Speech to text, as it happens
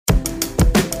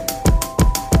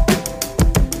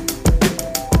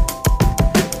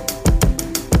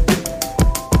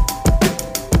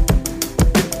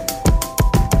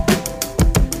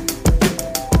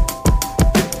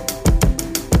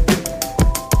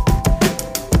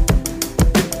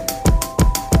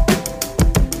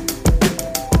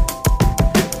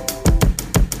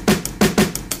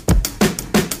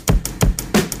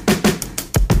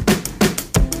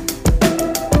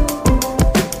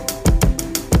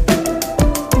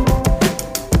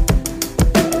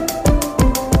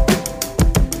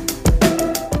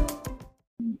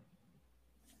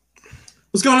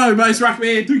What's going on, everybody? It's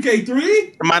Rockman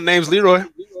 3K3. My name's Leroy.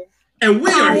 And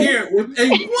we are here with a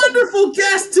wonderful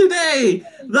guest today.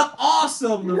 The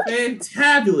awesome, the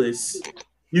fantabulous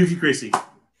Yuki Crissy.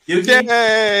 Yuki.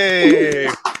 Yay!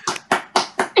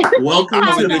 Welcome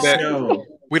to the show.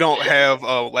 We don't have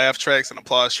laugh tracks and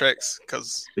applause tracks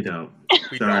because we don't.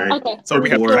 Sorry. Okay. So we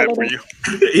have to clap for you.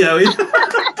 Yeah.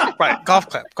 Right. Golf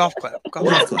clap.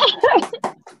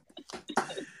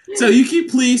 So Yuki,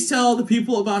 please tell the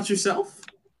people about yourself.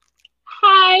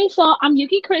 Hi, so I'm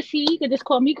Yuki Crissy. You can just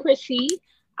call me Crissy.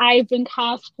 I've been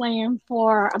cosplaying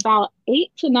for about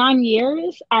 8 to 9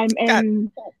 years. I'm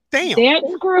in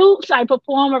dance groups. I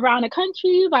perform around the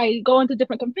country. I go into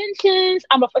different conventions.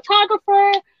 I'm a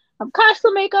photographer. I'm a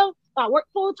costume maker. I work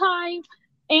full time,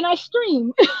 and I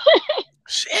stream.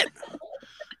 Shit.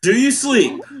 Do you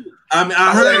sleep?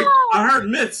 I heard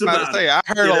myths about it. I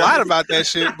heard a lot about that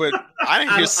shit, but I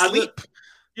didn't hear sleep.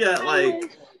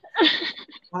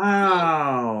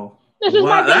 Wow. This is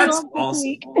my that's awesome.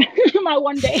 week. My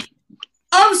one day.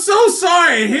 I'm so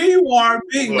sorry. Here you are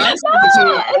being nice.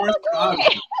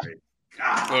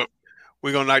 Look,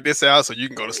 we're gonna knock this out so you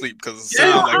can go to sleep because it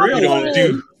sounds like we don't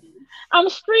do. I'm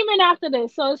streaming after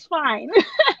this, so it's fine.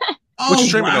 What you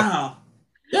streaming though?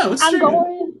 Yeah, what's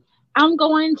streaming? I'm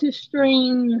going to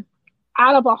stream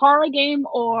out of a horror game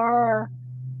or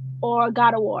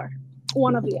God of War.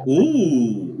 One of the other.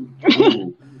 Ooh.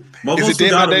 Is it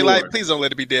Dead by Daylight? Please don't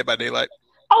let it be Dead by Daylight.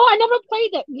 Oh, I never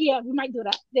played that. Yeah, we might do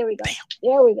that. There we go.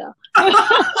 There we go.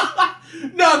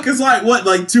 No, because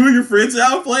like 2 of your friends are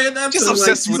out playing that? Just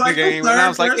obsessed with the game. And I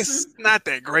was like, it's not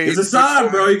that great. It's a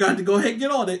sign, bro. You got to go ahead and get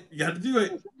on it. You got to do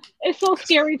it. It's so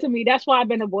scary to me. That's why I've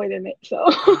been avoiding it. So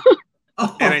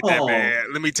it ain't that bad.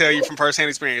 Let me tell you from firsthand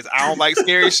experience. I don't like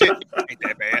scary shit. It ain't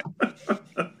that bad.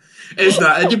 It's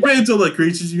not. It depends on the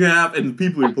creatures you have and the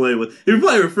people you play with. If you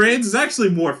play with friends, it's actually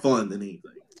more fun than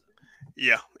anything.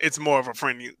 Yeah, it's more of a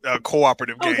friendly,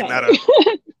 cooperative game, not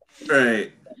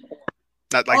right.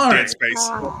 Not like Dead Space.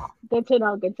 Good to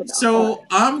know. So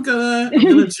I'm gonna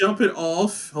jump it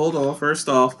off. Hold on. First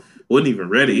off, wasn't even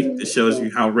ready. It shows you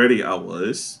how ready I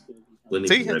was.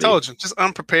 See, I told you, just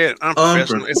unprepared,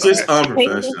 unprofessional.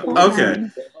 Unprofessional. Okay.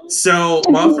 So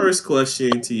my first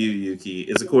question to you, Yuki,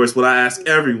 is of course what I ask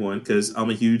everyone because I'm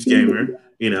a huge gamer.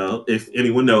 You know, if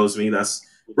anyone knows me, that's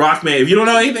Rockman. If you don't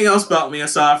know anything else about me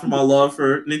aside from my love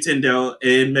for Nintendo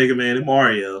and Mega Man and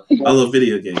Mario, I love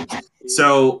video games.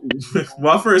 So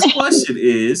my first question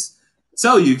is,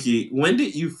 so Yuki, when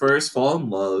did you first fall in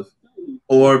love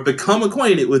or become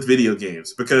acquainted with video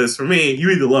games? Because for me, you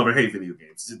either love or hate video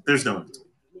games. There's no in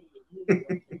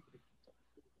between.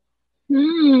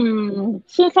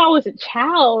 Since I was a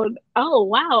child, oh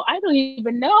wow, I don't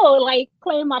even know. Like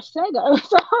playing my Sega,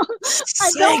 so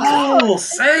I don't know.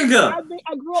 Sega!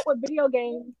 I grew up with video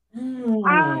games.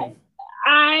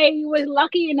 I was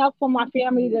lucky enough for my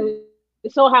family to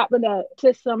so happen to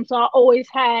system, so I always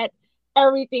had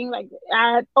everything. Like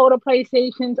I had all the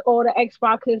PlayStations, all the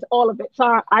Xboxes, all of it.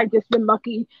 So I just been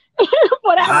lucky.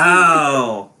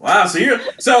 Wow. So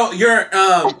you're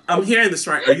I'm hearing this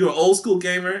right. Are you an old school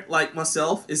gamer like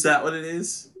myself? Is that what it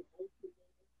is?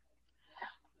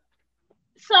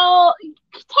 So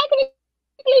technically,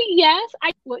 yes.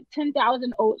 I put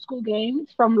 10,000 old school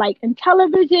games from like in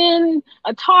television,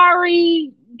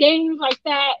 Atari, games like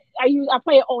that. I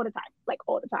play it all the time.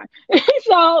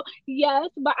 So yes,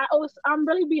 but I'm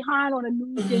really behind on the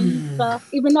new gen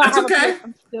stuff. Even though that's I have okay.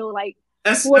 I'm still like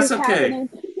that's okay.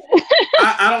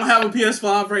 I don't have a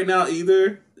PS5 right now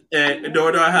either, and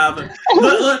nor do I have it.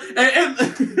 Look,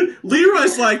 and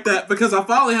Leroy's like that because I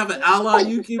finally have an ally,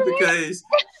 Yuki, because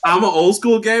I'm an old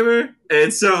school gamer,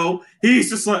 and so he's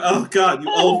just like, oh god,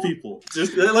 you old people,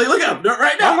 just like look at him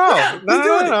right now.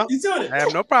 No. He's doing it. I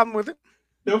have no problem with it.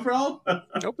 No problem.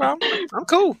 No problem. I'm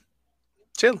cool.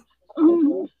 Chilling.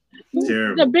 Terrible.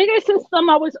 The biggest system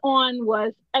I was on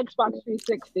was Xbox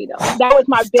 360 though. That was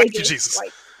my biggest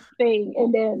thing.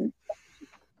 And then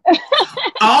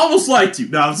I almost liked you.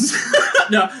 No,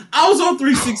 no, I was on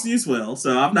 360 as well,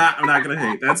 so I'm not gonna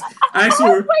hate. That's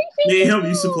actually me and him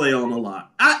used to play on a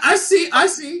lot. I see.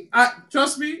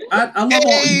 Trust me. I love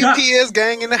all you got. PS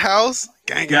gang in the house.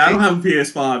 Gang. I don't have a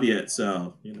PS5 yet,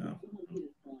 so you know.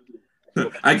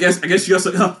 I guess you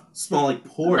also smell like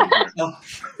pork. No.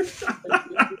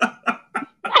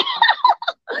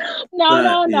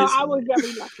 I was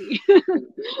very lucky.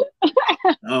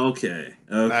 Okay.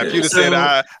 Now, if you'd have said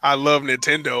I love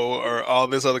Nintendo or all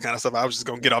this other kind of stuff, I was just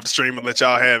gonna get off the stream and let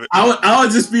y'all have it. I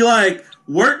would just be like,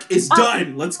 work is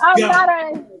done. Let's go.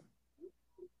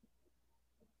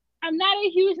 I'm not a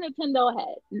huge Nintendo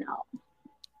head. No.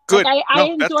 Good. Like, I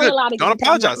enjoy a lot of Don't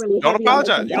apologize. Don't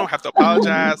apologize. You don't have to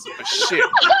apologize for shit.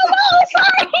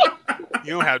 Sorry.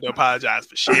 You don't have to apologize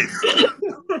for shit.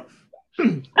 I feel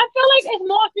like it's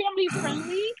more family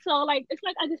friendly, so like it's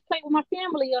like I just play with my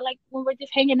family, or like when we're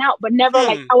just hanging out, but never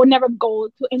like I would never go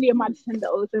to any of my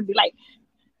Nintendos and be like,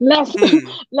 let's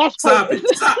stop it,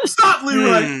 stop,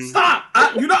 Leroy, stop.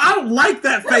 I don't like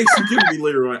that face you give me,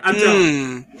 Leroy. I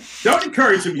don't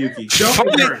encourage him, Yuki.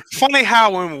 Funny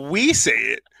how when we say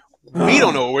it, we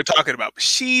don't know what we're talking about, but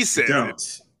she says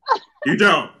it. You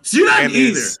don't. She doesn't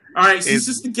either. All right, she's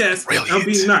just a guest. I'm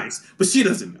being nice, but she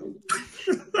doesn't know.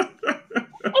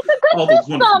 It's a good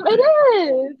system.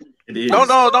 It is. No,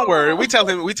 don't worry. We tell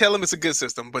him it's a good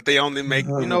system, but they only make.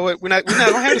 You know what? We're not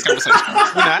gonna have this conversation.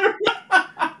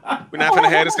 We're not gonna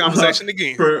have this conversation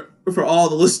again. For all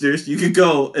the listeners, you can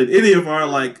go at any of our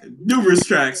like numerous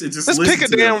tracks and just pick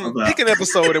an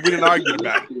episode that we didn't argue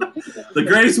about. The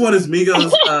greatest one is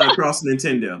Migos across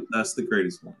Nintendo. That's the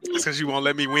greatest one. It's because you won't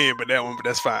let me win, but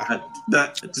that's fine.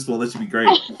 That just won't let you be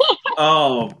great.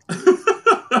 Oh.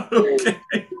 Okay.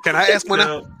 Can I ask one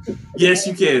now? Yes,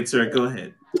 you can, sir. Go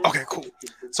ahead. Okay, cool.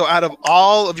 So out of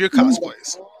all of your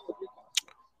cosplays,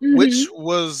 which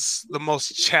was the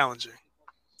most challenging?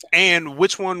 And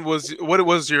what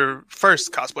was your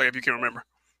first cosplay, if you can remember?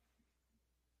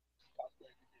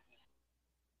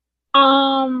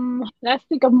 Let's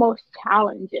think of most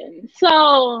challenging.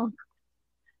 So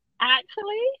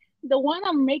actually the one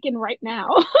I'm making right now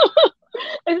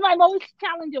is my most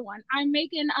challenging one. I'm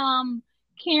making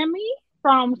Cammy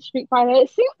from Street Fighter.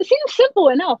 It seems simple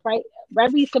enough, right?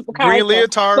 Very simple character. Green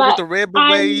leotard with the red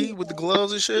beret with the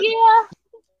gloves and shit. Yeah.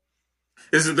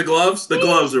 Is it the gloves? The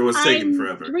gloves are what's taking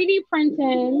forever. 3D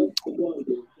printing.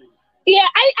 Yeah,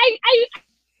 I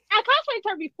cosplayed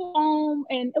her before,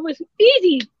 and it was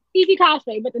easy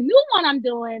cosplay. But the new one I'm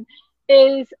doing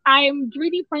is I'm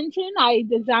 3D printing. I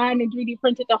designed and 3D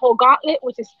printed the whole gauntlet,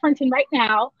 which is printing right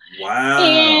now. Wow.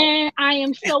 And I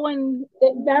am sewing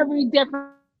it very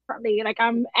differently. Like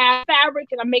I'm adding fabric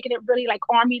and I'm making it really like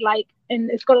army-like, and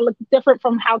it's going to look different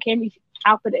from how Cammy's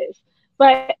outfit is.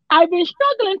 But I've been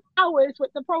struggling hours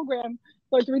with the program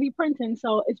for 3D printing,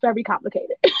 so it's very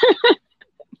complicated.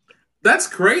 That's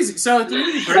crazy. So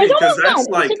 3D printing, because that's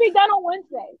like, it should be done on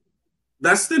Wednesday.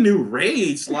 That's the new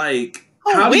rage. Like,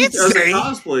 how do you as a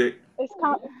cosplay? It's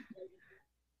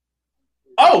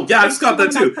oh yeah, I just got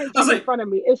that too. I was like, in front of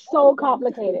me, it's so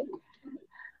complicated.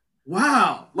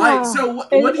 Wow. Like, so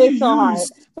what do you use? Hard.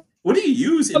 What do you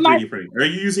use in 3D printing? Are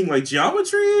you using like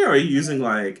geometry, or are you using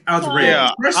like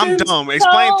algebraic expressions? I'm dumb.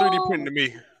 Explain 3D printing to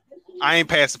me. I ain't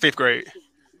past the 5th grade.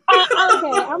 Okay,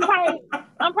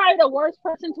 I'm probably the worst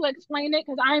person to explain it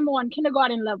because I'm on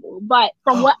kindergarten level. But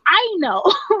from what I know,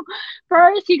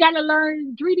 first you got to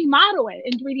learn 3D modeling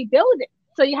and 3D building.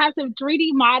 So you have to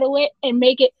 3D model it and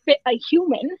make it fit a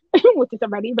human, which is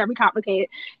already very complicated.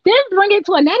 Then bring it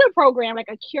to another program, like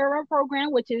a Cura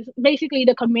program, which is basically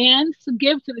the commands to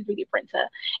give to the 3D printer.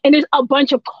 And there's a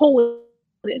bunch of coding,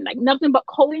 like nothing but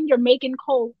coding. You're making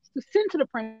codes to send to the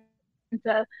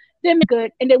printer. Then make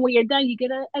good. And then when you're done, you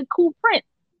get a cool print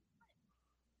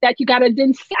that you got to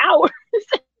then hours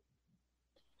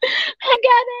together.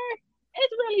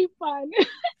 It's really fun.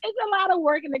 It's a lot of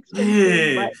work and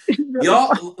expensive, but it's really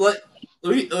y'all, fun.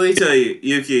 let me tell you,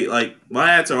 Yuki, like, my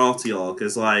hats are off to y'all,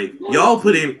 because, like, y'all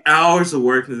put in hours of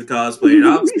work into the cosplay,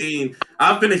 and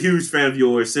I've been a huge fan of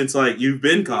yours since, like, you've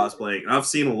been cosplaying. I've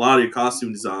seen a lot of your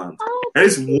costume designs, and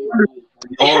it's wonderful.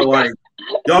 Y'all, like,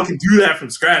 y'all can do that from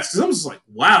scratch, because I'm just like,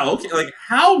 wow, okay, like,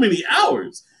 how many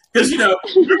hours? Because, you know,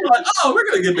 we were like, oh, we're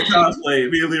going to get the cosplay.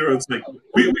 Me and Leroy's like,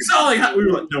 we saw like how we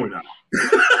were like, no, we're not.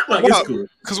 Like, it's cool.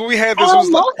 Because when we had this,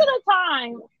 most of the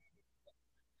time,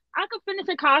 I could finish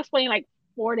a cosplay in like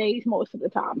 4 days most of the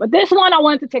time. But this one, I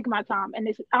wanted to take my time. And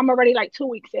I'm already like 2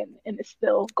 weeks in, and it's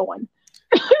still going.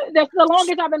 That's the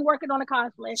longest I've been working on a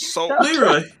cosplay. So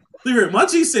Leroy,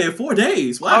 Munchie said 4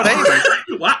 days. Wow. 4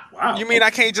 days. Wow. You mean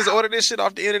I can't just order this shit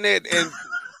off the internet and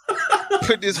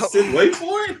put this wait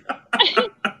for it?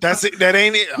 That's it. That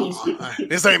ain't it. Oh,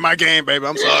 this ain't my game, baby.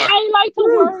 I'm sorry. I like to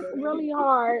work really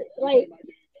hard. Like,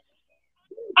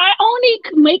 I only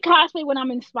make cosplay when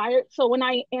I'm inspired. So when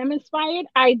I am inspired,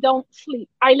 I don't sleep.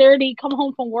 I literally come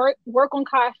home from work on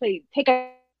cosplay, take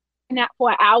a nap for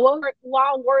an hour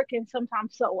while working,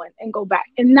 sometimes sewing, and go back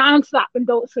and nonstop and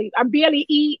don't sleep. I barely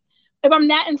eat. If I'm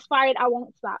not inspired, I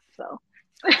won't stop. So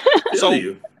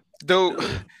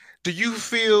do you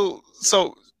feel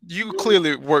so? You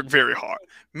clearly work very hard.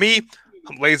 Me,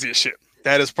 I'm lazy as shit.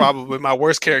 That is probably my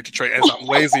worst character trait, as I'm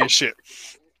lazy as shit.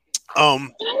 For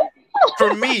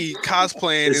me,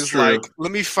 cosplaying is true. Like,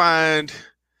 let me find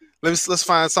let's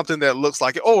find something that looks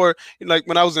like it. Or like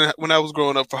when I was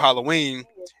growing up for Halloween,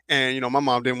 and my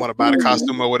mom didn't want to buy the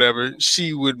costume or whatever,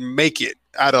 she would make it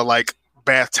out of like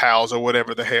bath towels or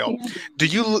whatever the hell. Do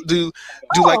you do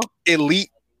like elite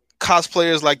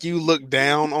cosplayers like you look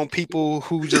down on people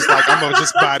who just like, I'm gonna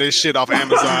just buy this shit off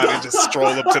Amazon and just stroll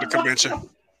up to the convention?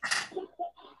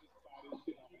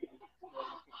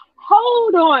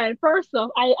 Hold on. First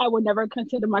off, I would never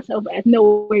consider myself as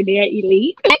nowhere near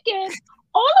elite. Second,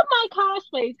 all of my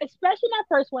cosplays, especially my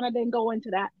first one, I didn't go into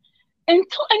that,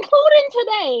 including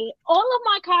today, all of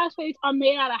my cosplays are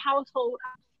made out of household.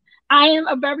 I am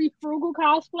a very frugal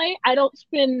cosplay. I don't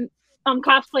spend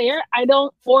cosplayer. I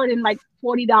don't afford in like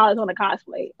 $40 on a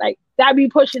cosplay. Like that'd be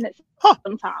pushing it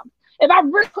sometimes. If I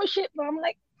really push it, but I'm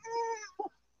like,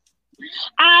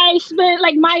 I spent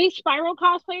like my Spiral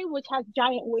cosplay, which has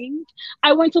giant wings.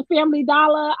 I went to Family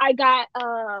Dollar. I got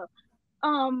it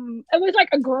was like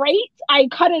a grate. I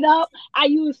cut it up. I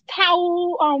used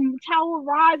towel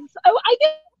rods. I did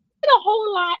a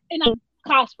whole lot in a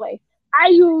cosplay. I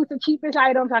used the cheapest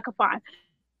items I could find.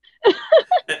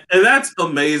 And that's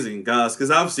amazing, guys, because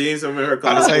I've seen some of her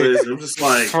cosplays. I'm just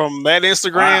like, from that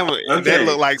Instagram, that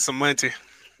looked like some money.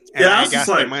 And I was just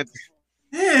like, man,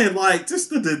 like just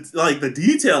the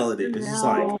detail in it. It's just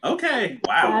like, okay,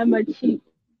 wow. I'm a cheap.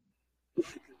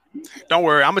 Don't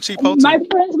worry, I'm a cheap hoe too. My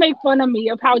friends make fun of me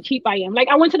of how cheap I am. Like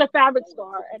I went to the fabric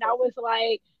store and I was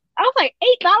like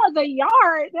 $8 a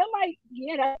yard. They're like,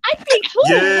 yeah, I think too.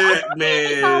 Yeah,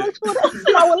 man.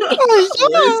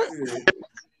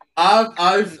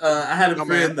 I had a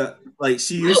friend that like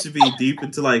she used to be deep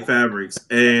into like fabrics,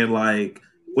 and like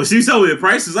when she told me the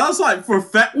prices, I was like, for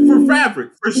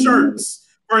fabric, for shirts,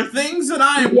 for things that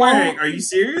I am wearing. Are you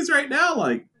serious right now?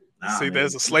 Like, nah, see,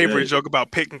 there's a slavery joke about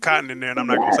picking cotton in there, and I'm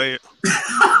not gonna say it.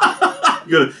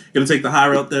 You're gonna take the high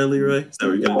route there, Leroy? Is that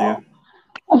what you're gonna do?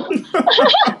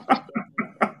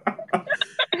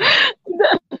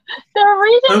 The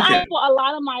reason I do a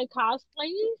lot of my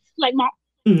cosplays, like my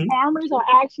armors, are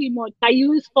actually more. I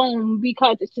use foam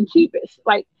because it's the cheapest.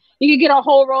 Like you can get a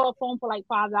whole roll of foam for like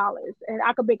 $5, and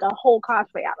I could make a whole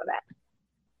cosplay out of that.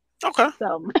 Okay,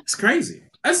 so it's crazy.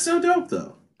 That's so dope,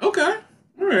 though. Okay,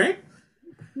 all right.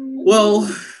 Well,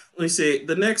 let me see.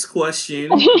 The next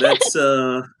question. That's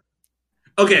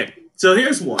okay. So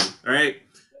here's one. All right.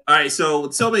 So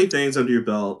with so many things under your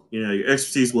belt, your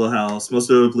expertise wheelhouse, most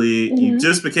notably, you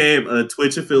just became a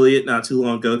Twitch affiliate not too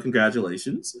long ago.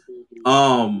 Congratulations.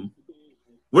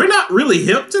 We're not really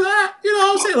hip to that. You know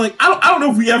what I'm saying? Like, I don't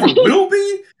know if we ever will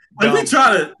be. Like, we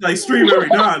try to like stream every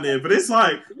now and then, but it's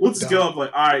like, we'll just go up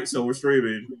like, all right, so we're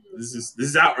streaming. This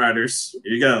is Outriders.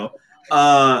 Here you go.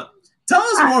 Tell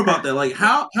us more about that. Like,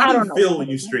 how do you feel when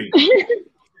you stream?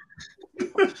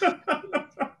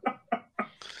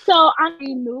 So I'm a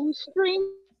new streamer.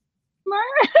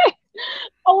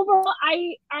 Overall,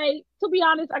 I to be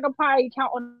honest, I could probably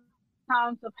count on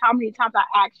times of how many times I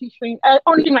actually stream.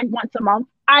 Only like once a month.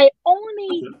 I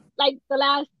only like the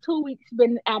last 2 weeks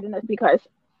been adding this because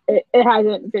it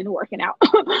hasn't been working out.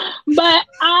 But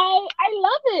I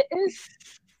love it.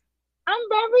 I'm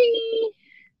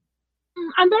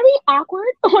very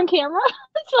awkward on camera,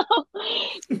 so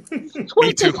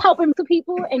Twitch is helping to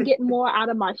people and get more out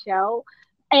of my shell.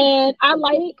 And I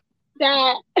like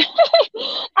that.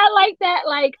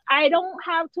 Like, I don't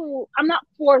have to. I'm not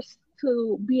forced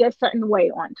to be a certain way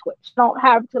on Twitch. I don't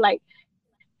have to like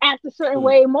act a certain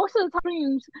way. Most of the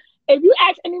times, if you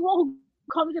ask anyone who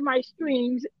comes to my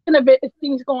streams, in a bit, if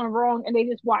things going wrong and they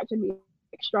just watching me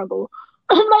struggle,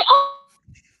 I'm like, oh,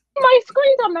 my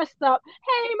screens are messed up.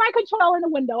 Hey, my controller in the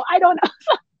window. I don't know.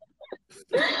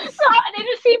 So they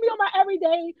just see me on my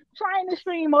everyday trying to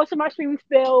stream. Most of my streams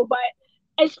fail, but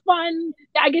it's fun.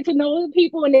 I get to know the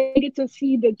people and they get to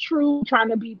see the true trying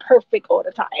to be perfect all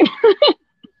the time.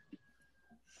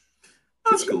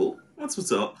 That's cool. That's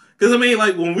what's up. Because I mean,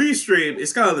 like when we stream,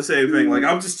 it's kind of the same thing. Like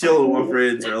I'm just chilling with my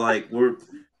friends, or like we're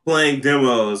playing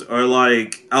demos, or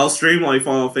like I'll stream like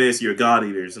Final Fantasy or God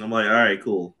Eaters, and I'm like, all right,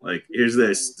 cool. Like here's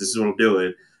this. This is what I'm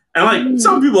doing. And like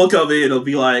some people will come in, they'll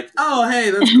be like, "Oh, hey,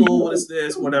 that's cool. What is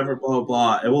this? Whatever, blah blah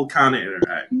blah," and we'll kind of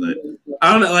interact. But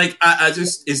I don't know. Like, I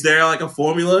just is there like a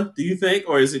formula? Do you think,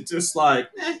 or is it just like,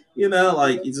 like you're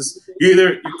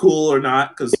cool or not?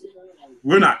 Because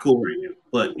we're not cool right now.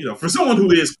 But for someone who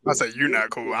is, cool, I say you're not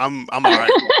cool. I'm all right.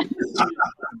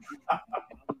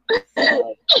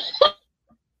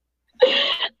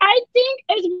 I think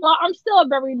I'm still a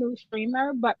very new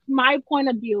streamer, but my point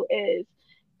of view is,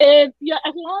 as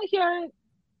long as you're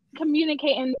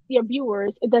communicating with your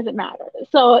viewers, it doesn't matter.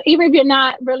 So even if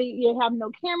you have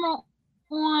no camera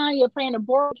on, you're playing a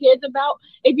board kids about.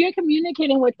 If you're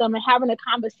communicating with them and having a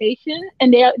conversation,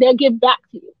 and they'll give back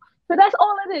to you. So that's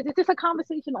all it is. It's just a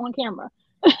conversation on camera.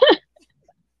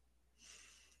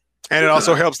 And it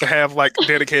also helps to have like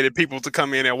dedicated people to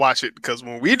come in and watch it, because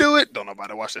when we do it, don't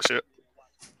nobody watch that shit.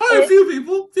 A few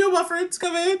of my friends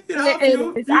come in, you know,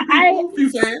 a few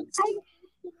fans.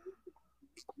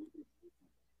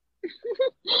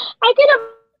 I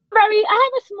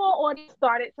have a small audience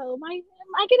started, so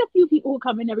I get a few people who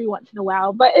come in every once in a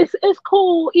while, but it's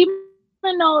cool, even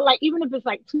though, like, even if it's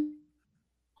like 2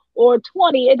 or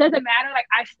 20, it doesn't matter. Like,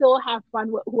 I still have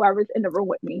fun with whoever's in the room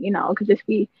with me, you know, because just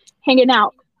be hanging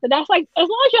out. So that's like, as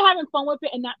long as you're having fun with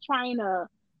it and not trying to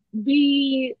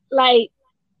be like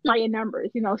by your numbers,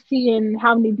 you know, seeing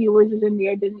how many viewers is in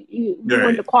there, then you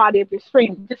win the quality of your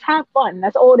stream. Just have fun.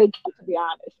 That's all they get, to be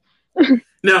honest.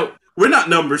 No, we're not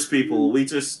numbers people. We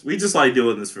just like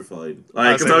doing this for fun.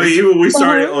 Like, cause, I mean, even when we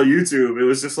started on YouTube, it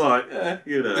was just like,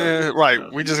 you know, right. You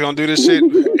know. We just gonna do this shit.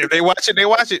 If they watch it, they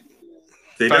watch it.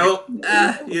 If they don't,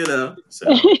 you know. So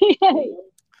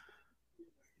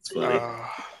it's funny.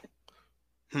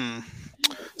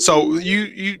 So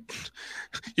you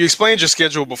explained your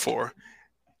schedule before.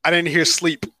 I didn't hear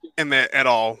sleep in that at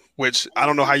all, which I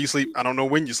don't know how you sleep. I don't know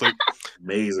when you sleep.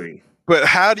 Amazing. But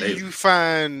how do you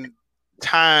find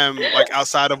time, like,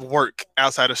 outside of work,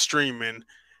 outside of streaming?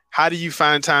 How do you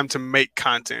find time to make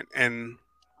content and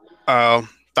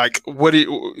like, what do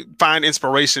you find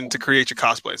inspiration to create your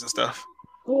cosplays and stuff?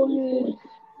 When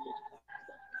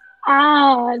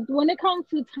it comes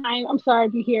to time, I'm sorry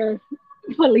if you hear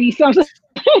police. I'm in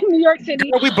New York City.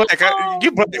 Girl, we black. We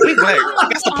black.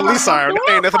 That's the police siren.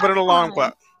 That ain't nothing but an alarm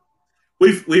clock.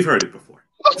 We've heard it before.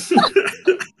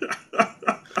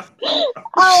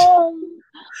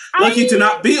 Lucky to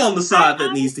not be on the side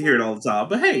that needs to hear it all the time.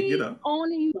 But hey, you know.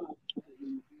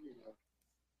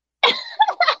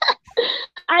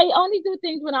 I only do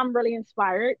things when I'm really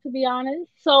inspired, to be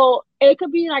honest. So it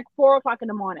could be like 4:00 in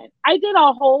the morning. I did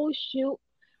a whole shoot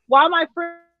while my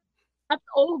friend left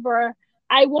over.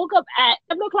 I woke up at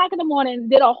 7:00 in the morning,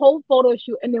 did a whole photo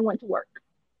shoot, and then went to work.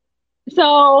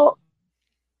 So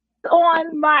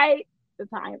on the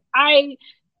time, I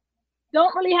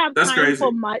don't really have time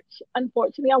for much.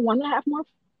 Unfortunately, I want to have more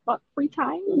free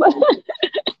time,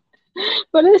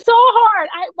 but it's so hard.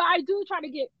 But I do try to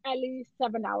get at least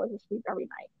 7 hours of sleep every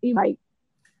night. Like,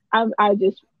 I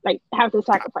just like have to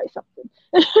sacrifice something.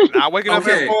 Now waking up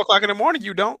at 4:00 in the morning,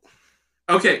 you don't.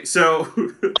 Okay, so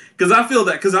because I feel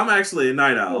that, because I'm actually a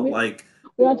night owl, like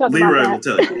Leroy will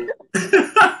tell you.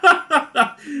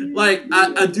 Like,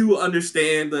 I do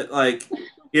understand that, like,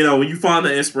 you know, when you find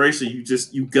the inspiration,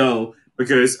 you go,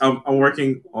 because I'm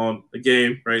working on a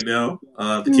game right now,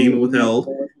 The Kingdom Withheld.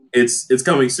 It's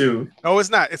coming soon. No,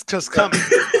 it's not. It's just coming.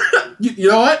 You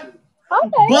know what?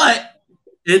 Okay. But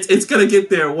it's gonna get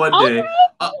there one day.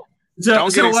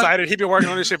 Don't get excited. He's been working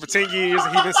on this shit for 10 years,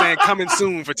 and he's been saying coming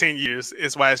soon for 10 years.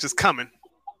 It's why it's just coming.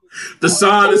 The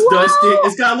sign is dusty.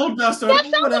 It's got a little dust on it.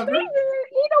 Whatever. Either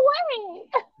way.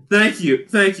 Thank you.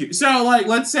 So, like,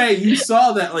 let's say you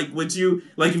saw that, like, if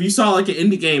you saw like an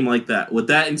indie game like that, would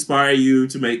that inspire you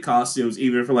to make costumes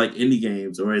even for like indie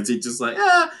games, or is it just like,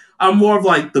 I'm more of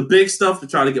like the big stuff to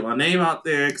try to get my name out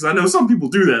there? Because I know some people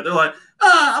do that. They're like,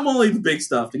 I'm only the big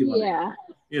stuff to get my name.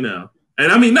 You know. And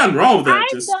I mean, nothing wrong with that.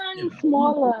 I've done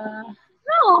smaller.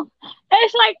 No,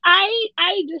 it's like I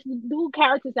just do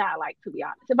characters that I like, to be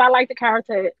honest. If I like the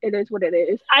character, it is what it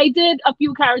is. I did a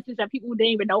few characters that people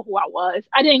didn't even know who I was.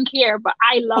 I didn't care, but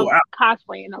I love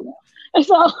cosplaying them. And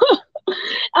so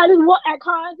I just went at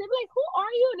cons. They'd be like, "Who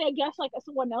are you?" And they guess like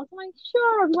someone else. I'm like,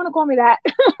 "Sure, if you want to call me that."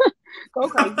 Go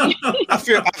crazy. I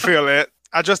feel that.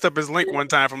 I dressed up as Link one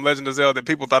time from Legend of Zelda, and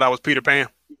people thought I was Peter Pan.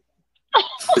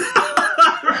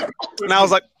 And I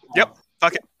was like, "Yep,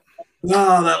 fuck it."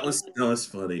 Oh, that was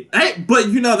funny. Hey, but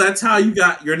you know, that's how you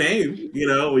got your name. You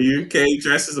know, when you came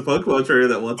dressed as a Pokemon trainer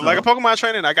that one time. Like a Pokemon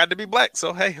trainer, and I got to be black,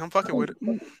 so hey, I'm fucking with it.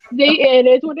 It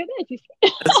is what it is.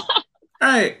 All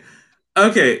right.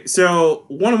 Okay, so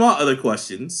one of my other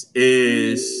questions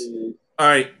is, all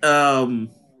right,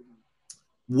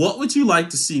 what would you like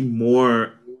to see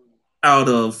more out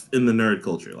of in the nerd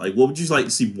culture? Like, what would you like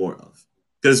to see more of?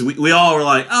 Because we all were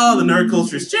like, oh, the nerd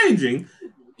culture is changing.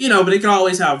 You know, but it can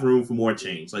always have room for more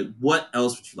change. Like, what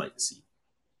else would you like to see?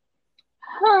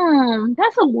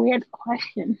 That's a weird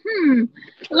question.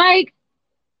 Like,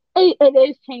 it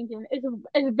is changing.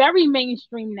 It's very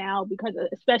mainstream now, because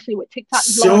especially with TikTok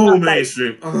blowing up,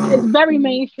 mainstream. Like, it's very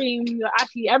mainstream. I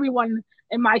see everyone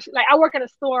in my, like, I work at a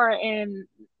store, and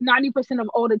 90% of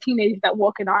all the teenagers that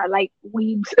walk in are like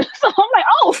weebs. So I'm like,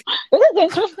 oh, this is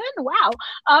interesting. Wow.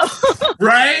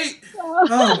 Right?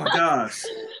 Oh my gosh.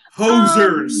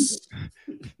 Hosers.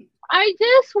 I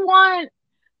just want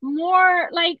more,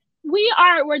 like,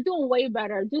 we're doing way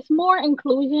better. Just more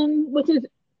inclusion, which is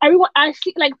everyone I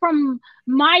see, like, from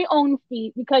my own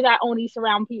feet, because I only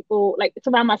surround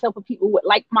myself with people with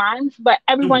like minds, but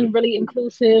everyone's really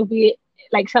inclusive. We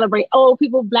like celebrate old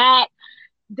people, black,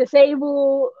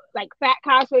 disabled, like fat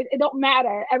cosplays. It don't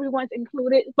matter. Everyone's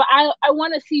included. But I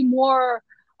want to see more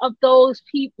of those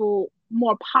people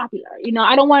more popular. You know,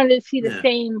 I don't want to see the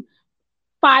same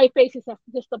 5 faces of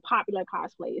just the popular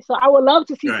cosplayers. So I would love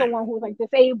to see someone who's like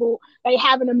disabled, like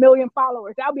having 1 million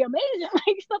followers. That would be amazing.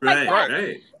 Like stuff like that.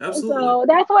 Right. Absolutely. So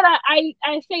that's what I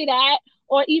say that.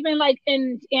 Or even like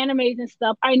in animes and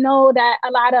stuff, I know that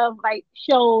a lot of like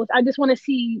shows, I just want to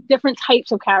see different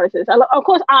types of characters. Of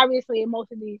course, obviously,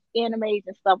 most of these animes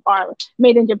and stuff are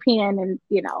made in Japan, and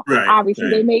you know, obviously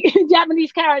they make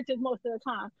Japanese characters most of the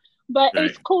time. But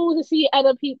it's cool to see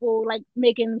other people like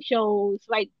making shows,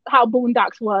 like how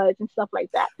Boondocks was and stuff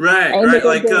like that. Right.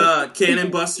 Like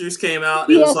Cannon Busters came out.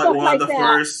 It was like one of the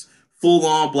first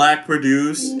full-on black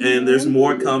produced, and there's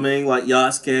more coming, like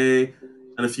Yasuke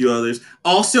and a few others.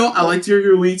 Also, I liked your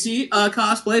Yuichi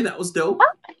cosplay. That was dope.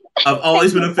 I've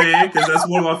always been a fan because that's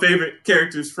one of my favorite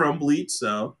characters from Bleach.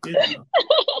 So, you know,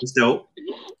 it's dope.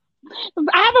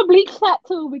 I have a Bleach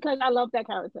tattoo because I love that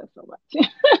character so much.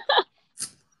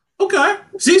 Okay.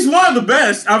 She's one of the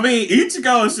best. I mean,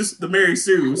 Ichigo is just the Mary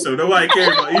Sue, so nobody cares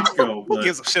about Ichigo. Who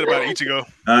gives a shit about Ichigo?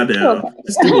 I know.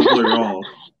 Just do it wrong.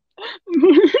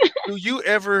 Do you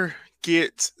ever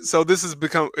get... So this has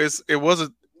become...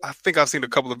 I think I've seen a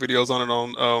couple of videos on it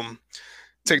on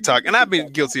TikTok, and I've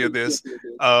been guilty of this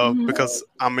because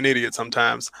I'm an idiot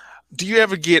sometimes. Do you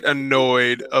ever get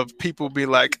annoyed of people be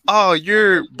like, oh,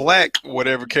 you're black,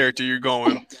 whatever character you're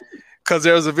going? Because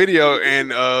there was a video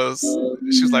and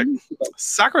she was like,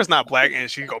 Sakura's not black and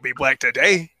she's gonna be black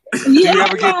today. Do you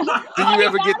ever get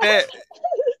that?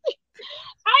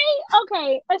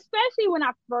 Especially when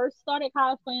I first started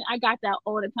cosplaying, I got that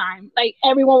all the time. Like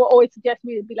everyone would always suggest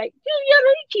me to be like,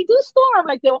 Yuki, do Storm.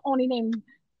 Like they'll only name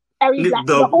every black,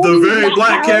 the very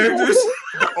black characters.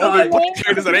 Black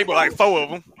characters that ain't but like 4 of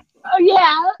them.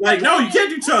 Yeah. Like, no, you can't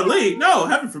do Chun-Li. No,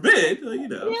 heaven forbid. You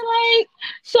know. Yeah, like,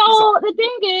 so the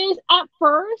thing is, at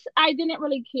first, I didn't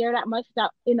really care that much. That,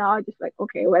 you know, I just like,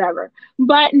 okay, whatever.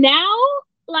 But now,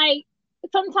 like,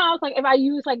 sometimes, like, if I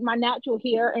use, like, my natural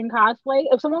hair in cosplay,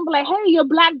 if someone be like, hey, you're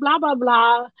black, blah, blah,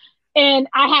 blah, and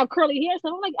I have curly hair,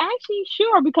 so I'm like, actually,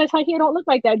 sure, because her hair don't look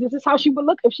like that. This is how she would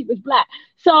look if she was black.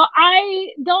 So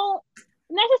I don't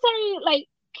necessarily, like,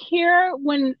 care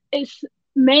when it's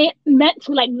meant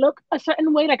to like look a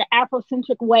certain way, like an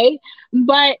Afrocentric way,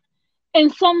 but in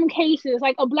some cases,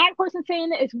 like a black person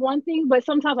saying it is one thing, but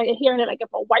sometimes like hearing it, like if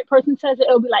a white person says it,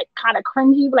 it'll be like kind of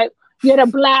cringy, like you're the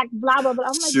black blah blah blah.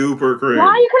 I'm like, super cringe.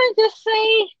 Why you couldn't just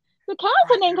say the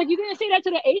character name? Because you didn't say that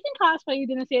to the Asian cosplay, you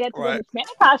didn't say that to the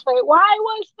Hispanic cosplay. Why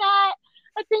was that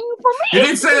a thing for me? You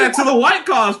didn't say that to the white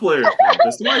cosplayer.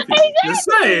 Just the white people. Exactly. Just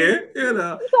saying, you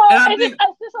know. So it's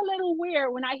just a little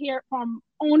weird when I hear it from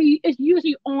it's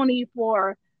usually only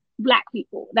for black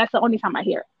people. That's the only time I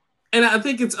hear it. And I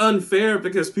think it's unfair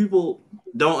because people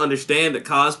don't understand that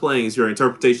cosplaying is your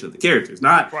interpretation of the characters,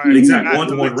 not an exact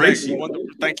one-to-one ratio.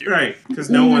 Thank you. Right, because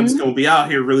no one's going to be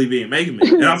out here really being Mega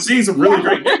Man. And I've seen some really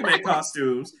great Mega Man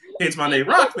costumes, hence my name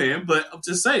Rockman, but I'm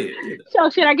just saying. You know. So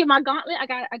should I get my gauntlet? I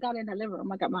got it in the living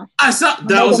room. I got my...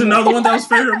 That was another one that was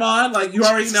favorite of mine. Like, you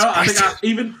already know. I think I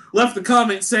even left a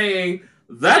comment saying,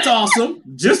 that's awesome,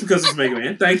 just because it's Mega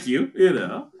Man. Thank you, you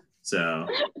know. So...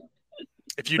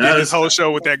 If you did this whole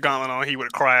show with that gauntlet on, he would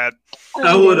have cried.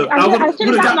 I would have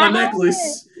got my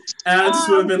necklace, and I just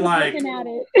would have been like,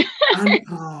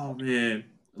 "Oh man,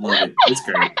 I love it. It's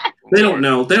great." They don't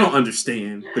know. They don't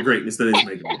understand the greatness that is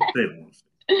Mega Man. They don't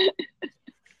understand.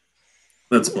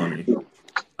 That's funny.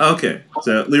 Okay,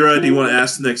 so Leroy, do you want to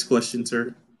ask the next question,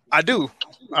 sir? I do.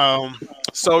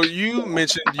 So you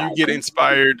mentioned you get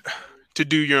inspired to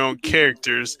do your own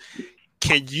characters.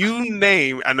 Can you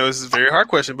name, I know this is a very hard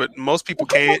question, but most people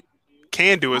can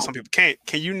do it, some people can't.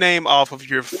 Can you name off of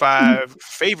your 5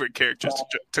 favorite characters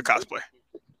to cosplay?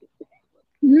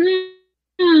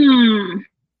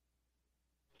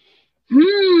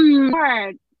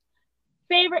 Hard.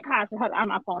 Favorite character. On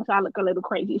my phone, so I look a little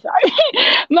crazy. Sorry.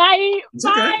 My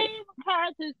 5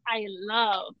 characters I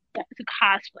love to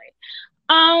cosplay.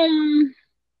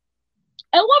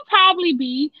 It would probably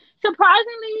be,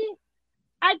 surprisingly,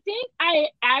 I think I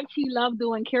actually love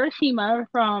doing Kirishima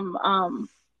from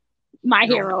My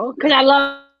Hero, because I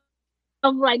love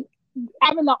of like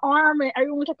having the arm and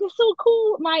everyone was like, "It's so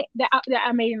cool." That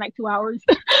I made in like 2 hours.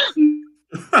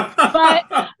 But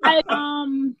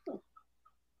I'm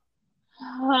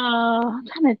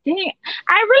trying to think.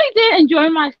 I really did enjoy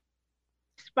my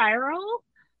Spiral.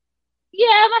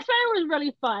 Yeah, my Spiral was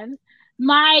really fun.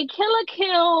 My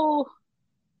Kill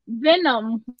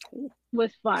Venom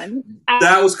was fun.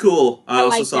 That was cool. I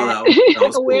also saw that one. That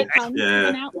was cool.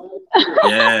 Yeah.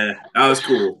 Yeah, that was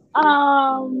cool.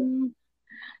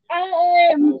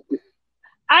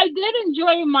 I did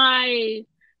enjoy my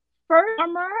first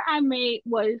armor I made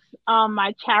was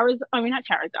my Charizard. I mean, not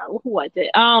Charizard. Who was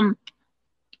it?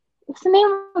 What's the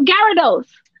name? Gyarados.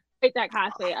 I like that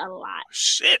cosplay a lot.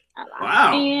 Shit. A lot.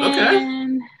 Wow.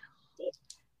 And,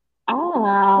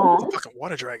 okay. Fucking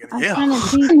water dragon. I'm yeah. trying to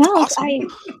see. No, Awesome.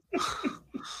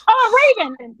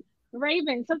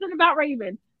 Raven. Something about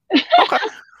Raven. Okay.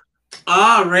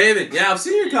 Raven. Yeah, I've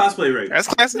seen your cosplay, Raven. That's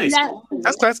classic.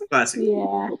 That's classic. Classic.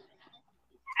 Yeah.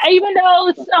 Even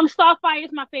though Starfire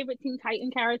is my favorite Teen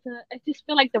Titan character, I just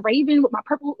feel like the Raven with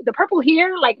the purple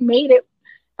hair, like made it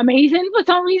amazing for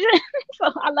some reason.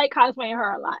 So I like cosplaying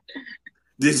her a lot.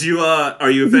 Did you? Are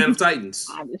you a fan of Titans?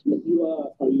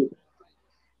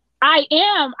 I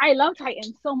am. I love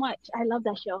Titans so much. I love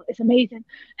that show. It's amazing.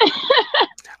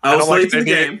 I was late to the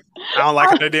game. I don't like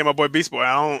what they did my boy Beast Boy.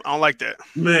 I don't like that.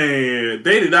 Man,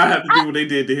 they did not have to do what they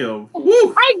did to him.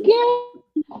 Woo! I get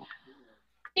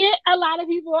a lot of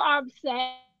people are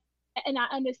upset, and I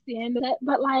understand that,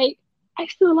 but like I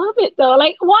still love it though.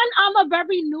 Like I'm a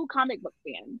very new comic book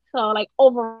fan, so like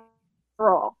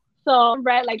overall. So I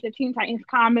read like the Teen Titans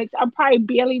comics. I probably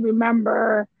barely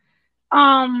remember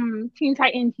Teen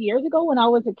Titans years ago when I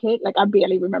was a kid. Like I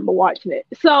barely remember watching it.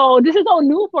 So this is all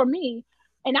new for me,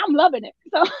 and I'm loving it.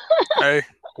 So hey,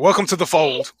 welcome to the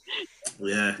fold.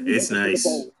 Yeah, it's nice.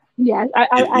 Yes,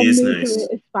 I'm new to it.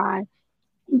 It's fine.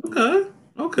 Okay.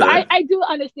 But I do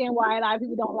understand why a lot of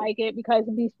people don't like it because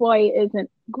Beast Boy isn't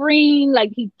green.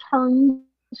 Like he turns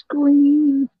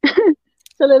green.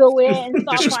 It's a little weird. And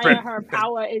Starfire, her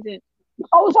power isn't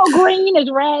so green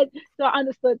is red. So I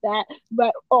understood that.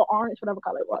 But orange, whatever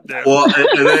color it was. Yeah. Well,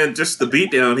 and then just the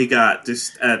beatdown he got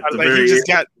just at the very end. He just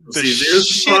got the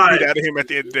shit beat out of him at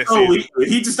the end of that season.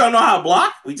 He just don't know how to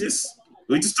block. We just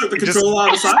took the control out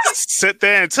of the side. Sit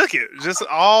there and took it. Just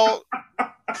all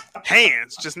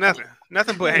hands. Just nothing.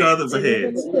 Nothing but hands. Nothing but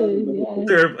hands.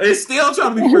 It's still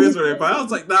trying to be friends with everybody. I was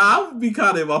like, nah, I would be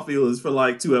kind of in my feelings for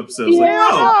like 2 episodes. Yeah,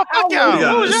 like, fuck y'all.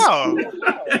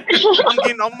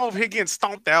 I'm over here getting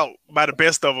stomped out by the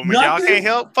best of them. And y'all can't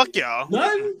help. Fuck y'all.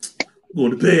 Nothing. I'm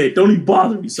going to bed. Don't even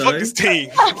bother me, son. Fuck this team.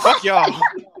 Fuck y'all.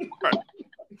 Right.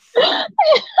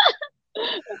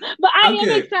 But I am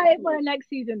excited for the next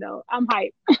season, though. I'm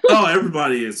hyped. Oh,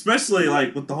 everybody is, especially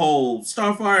like with the whole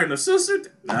Starfire and the sister.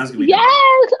 That's gonna be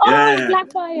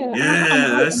Blackfire.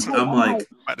 Yeah, I'm like,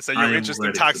 about to say your interest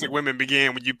in toxic women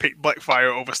began when you picked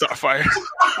Blackfire over Starfire.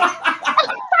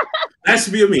 That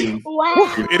should be a meme. Wow,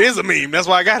 it is a meme. That's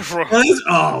why I got it from.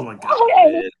 Oh my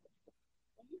god.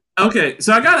 Okay,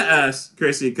 so I gotta ask,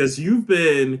 Crissy, because you've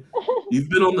been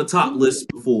on the top list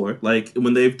before, like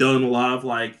when they've done a lot of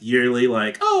like yearly,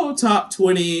 like top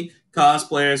 20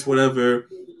 cosplayers, whatever.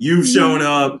 You've shown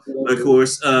up, of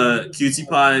course. Cutie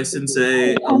Pie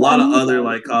Sensei, a lot of other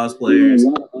like cosplayers.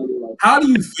 How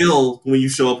do you feel when you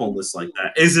show up on lists like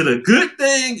that? Is it a good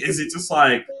thing? Is it just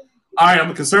like, all right,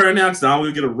 I'm concerned now because I'm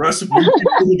gonna get a rush of new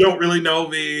people who don't really know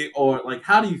me, or like,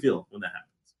 how do you feel when that happens?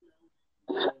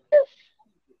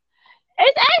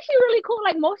 It's actually really cool.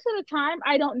 Like most of the time,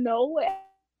 I don't know what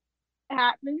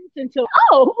happens until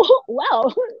well,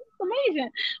 it's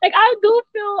amazing. Like I do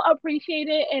feel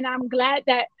appreciated, and I'm glad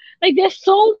that like there's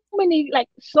so many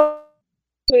so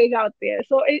big out there.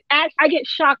 So I get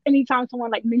shocked anytime someone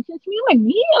like mentions me, like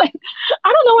me. Like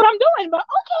I don't know what I'm doing, but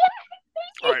okay,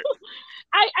 thank you. Right.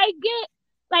 I get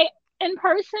like in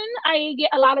person, I get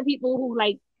a lot of people who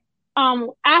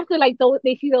after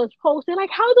they see those posts, they're like,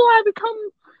 how do I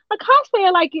become a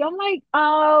cosplayer like you? I'm like,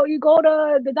 oh, you go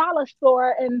to the dollar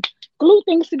store and glue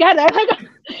things together. So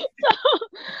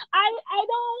I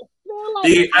don't feel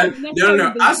like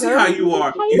no. I see how you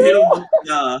are. You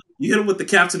hit him with the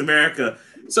Captain America.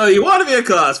 So you want to be a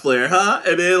cosplayer, huh?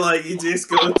 And then you just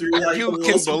go through you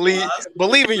can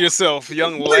believe in yourself,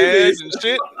 young lads and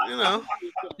shit. You know,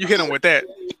 you hit him with that.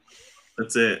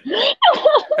 That's it.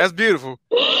 That's beautiful.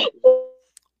 So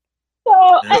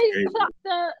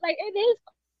it is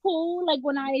cool, like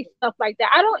when I stuff like that.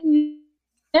 I don't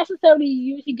necessarily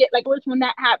usually get like alerts when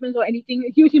that happens or anything.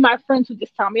 It's usually my friends who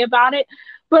just tell me about it.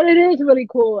 But it is really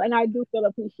cool, and I do feel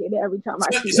appreciated every time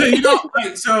I see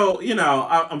it.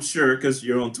 I'm sure because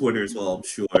you're on Twitter as well. I'm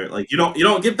sure, like you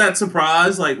don't get that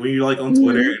surprise like when you're like on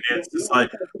Twitter and it's just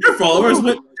like your followers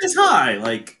went this high,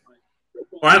 like.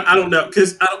 Or I don't know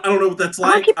because I don't know what that's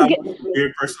like. I'm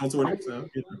very personal Twitter, so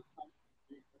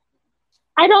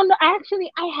I don't know.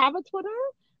 Actually, I have a Twitter,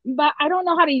 but I don't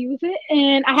know how to use it,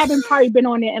 and I haven't probably been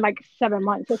on it in like 7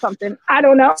 months or something. I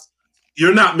don't know.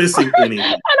 You're not missing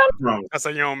anything. That's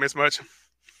like you don't miss much.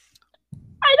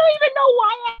 I don't even know why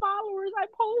I have followers. I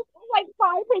post like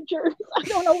 5 pictures. I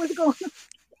don't know what's going on.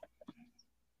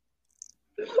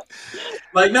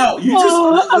 Like no,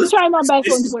 I'm trying my best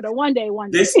on Twitter. One day.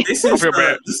 This is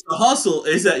the hustle.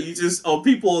 Is that you just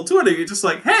people on Twitter? You're just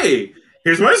like, hey,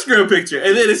 here's my Instagram picture,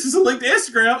 and then it's just a link to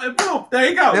Instagram, and boom, there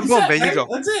you go. And boom, there you go.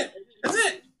 That's it.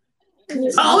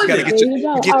 You gotta get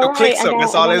your clicks up.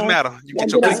 That's all that matters. You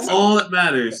get your clicks up. All that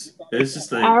matters. It's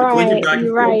just like the clicking back and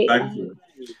forth, back and forth.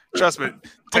 Trust me.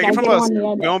 Take it from us. We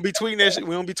don't be tweeting that shit.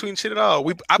 We don't be tweeting shit at all.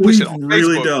 I push it on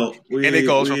really Facebook. And it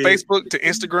goes from Facebook to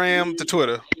Instagram to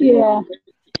Twitter. Yeah.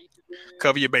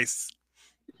 Cover your bases.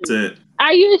 That's it.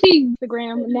 I usually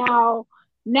Instagram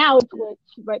now Twitch,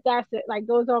 but that's it. Like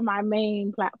those are my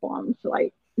main platforms.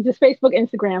 Like just Facebook,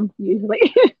 Instagram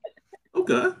usually.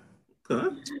 Okay.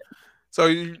 So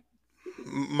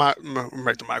back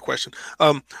to my question.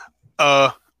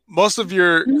 Most of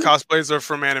your cosplays are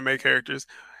from anime characters.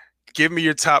 Give me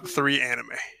your top 3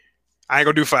 anime. I ain't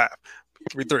gonna do 5.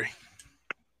 Give me 3.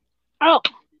 Oh,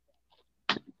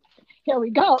 here we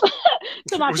go.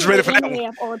 So my favorite anime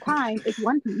of all time is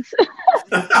One Piece.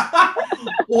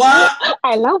 What?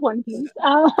 I love One Piece.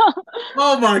 Oh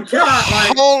my god!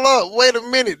 Like, hold up, wait a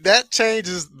minute. That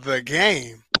changes the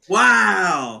game.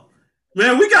 Wow,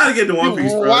 man, we gotta get to One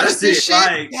Piece, bro. Watch That's this it. shit.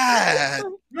 Like, God.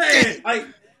 man, like.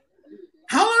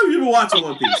 How long have you been watching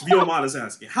One Piece? If you don't mind us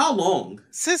asking. How long?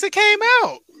 Since it came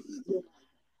out.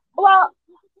 Well,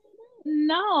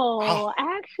 no.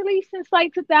 Actually, since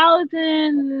like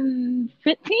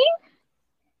 2015?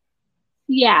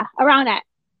 Yeah, around that.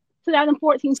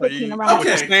 2014, 15, around that. What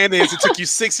you're saying is it took you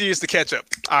 6 years to catch up.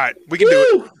 All right, we can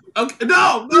do it. Okay,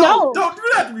 no, don't do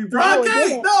that to me, bro. No.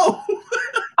 Okay, no.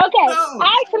 Okay, no.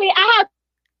 Actually, I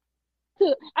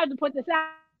have to put this out.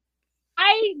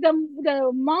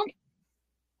 The month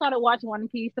started watching One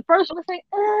Piece. The first one was like,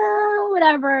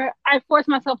 whatever. I forced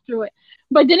myself through it.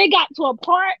 But then it got to a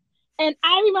part, and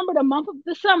I remember the month of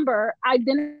December, I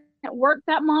didn't work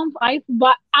that month,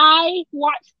 but I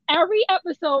watched every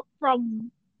episode from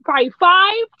probably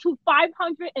 5 to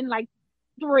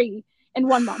 503 in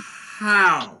 1 month.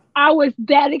 How? I was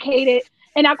dedicated,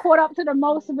 and I caught up to the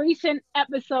most recent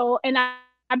episode, and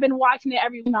I've been watching it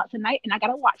every night tonight, and I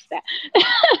gotta watch that.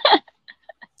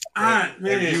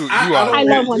 Man, I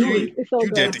love One Piece. It's so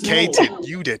you good.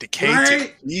 You dedicated.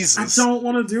 Right? Jesus. I don't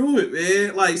want to do it,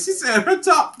 man. Like she said, her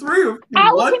top 3 of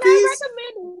One Piece.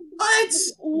 I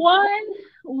recommend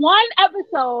one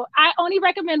episode. I only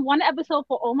recommend one episode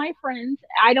for all my friends.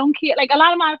 I don't care. Like a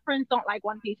lot of my friends don't like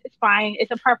One Piece. It's fine.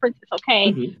 It's a preference. It's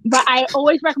okay. Mm-hmm. But I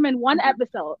always recommend one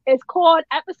episode. It's called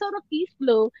Episode of East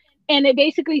Blue, and it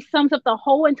basically sums up the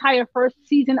whole entire first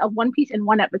season of One Piece in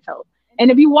one episode. And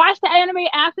if you watch the anime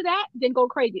after that, then go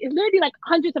crazy. It's literally like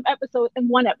hundreds of episodes in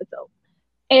one episode.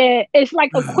 And it's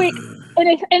like a quick,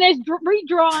 and it's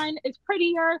redrawn. It's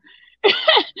prettier.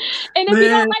 And if you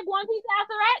don't like One Piece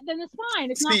after that, then it's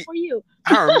fine. It's not for you.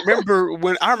 I remember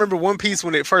One Piece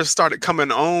when it first started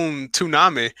coming on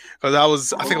Toonami,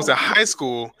 because I think it was in high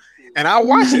school. And I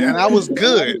watched it, and I was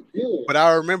good. But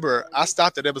I remember I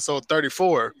stopped at episode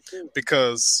 34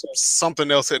 because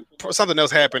something else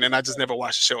happened, and I just never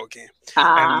watched the show again.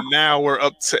 And now we're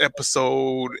up to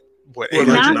episode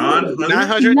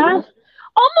 900?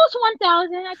 Almost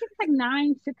 1,000. I think it's like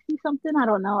 960 something. I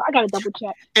don't know. I gotta double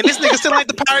check. And this nigga still like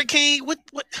the Pirate King.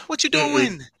 What you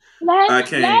doing? Let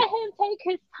him take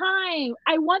his time.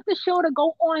 I want the show to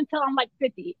go on until I'm like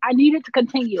 50. I need it to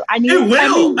continue. It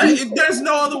will. There's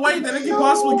no other way that it can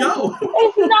possibly go.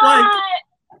 It's not.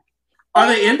 Are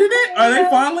they ending it? Are they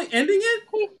finally ending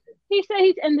it? He said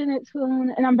he's ending it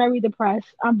soon, and I'm very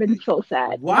depressed. I've been so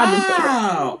sad.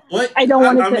 Wow. What? I don't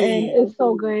want it to end. It's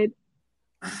so good.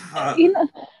 You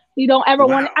don't ever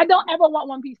want it. I don't ever want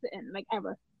One Piece to end, like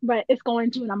ever. But it's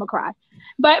going to, and I'm gonna cry.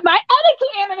 But my other 2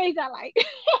 animes I like.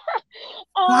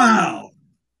 Wow.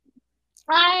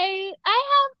 I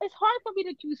have. It's hard for me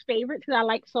to choose favorites because I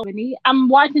like so many. I'm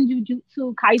watching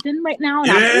Jujutsu Kaisen right now,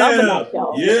 and I'm loving that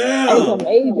show. Yeah, it's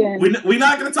amazing. We're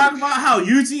not gonna talk about how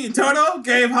Yuji and Toto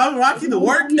gave Hamaraki the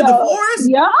work in the forest.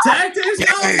 Yeah, tag team.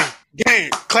 Gang,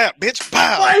 clap, bitch,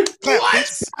 pow. Like, clap, what?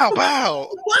 Bitch, pow, pow.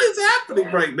 What is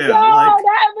happening right now? Yo, like,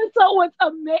 that episode was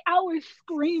amazing. I was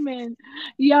screaming.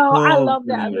 Yo, I love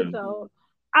that episode.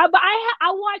 I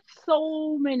watched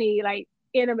so many like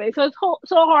anime, so it's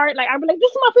so hard. Like I'm like,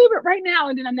 this is my favorite right now,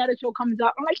 and then another show comes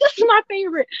up. I'm like, this is my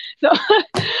favorite. So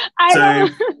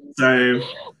same.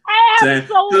 I have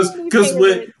so many because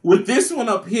with this one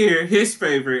up here, his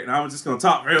favorite, and I'm just gonna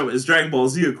talk for him, is Dragon Ball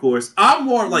Z, of course. I'm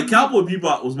more like Cowboy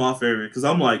Bebop was my favorite because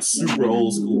I'm like super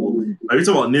old school. Like we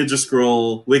talking about Ninja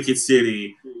Scroll, Wicked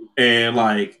City, and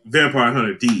like Vampire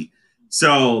Hunter D.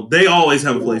 So they always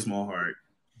have a place in my heart.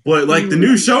 But like the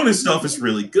new shonen stuff is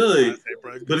really good,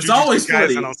 but it's always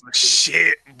funny.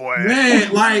 Shit, boy.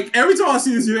 Man, like every time I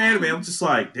see this new anime, I'm just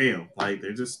like, damn, like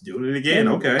they're just doing it again.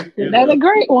 Okay, that's a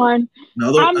great one.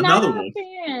 I'm not a one.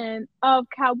 fan of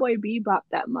Cowboy Bebop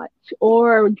that much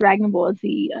or Dragon Ball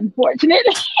Z,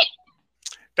 unfortunately.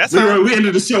 That's literally we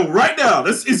ended the show right now.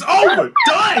 This is over.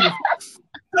 Done.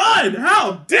 Done.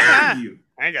 How dare you?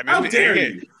 I ain't got nothing. How dare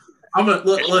you? I'm gonna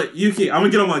look, Yuki. I'm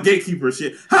gonna get on my gatekeeper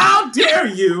shit. How dare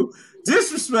you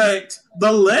disrespect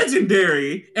the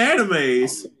legendary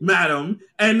animes, madam?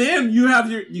 And then you have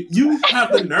you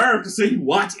have the nerve to say you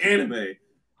watch anime.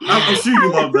 I'm sure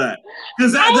you love that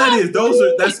because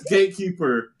that's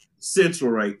gatekeeper central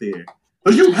right there.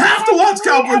 But you have to watch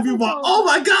Cowboy Bebop. Oh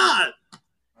my god!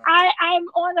 I'm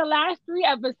on the last 3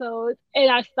 episodes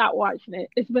and I stopped watching it.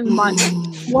 It's been months.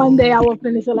 One day I will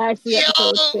finish the last 3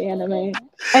 episodes of the anime.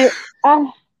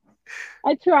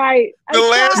 I tried.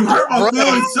 You hurt my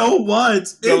feelings so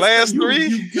much. The last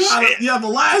 3? The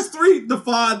last 3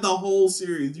 define the whole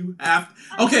series. You have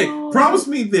to. Okay, promise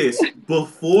me this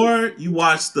before you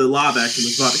watch the live action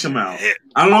that's about to come out.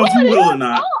 I don't know if you will or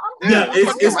not.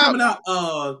 It's coming out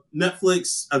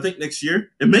Netflix, I think next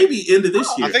year. It may be end of this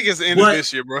year. I think it's the end of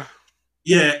this year, bro.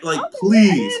 Yeah,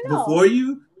 please, before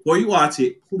you watch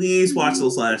it, please watch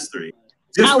those last 3.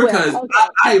 Just because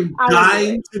I am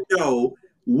dying to know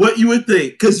what you would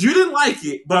think. Because you didn't like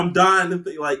it, but I'm dying to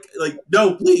think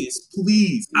no, please.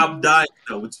 I'm dying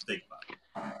to know what you think about it.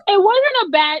 It wasn't a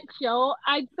bad show.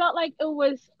 I felt like it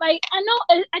was like I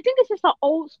think it's just an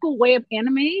old school way of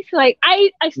anime. So like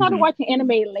I started watching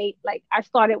anime late. Like I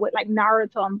started with like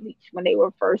Naruto and Bleach when they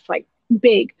were first like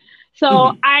big.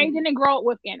 So I didn't grow up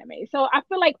with anime. So I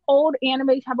feel like old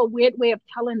animes have a weird way of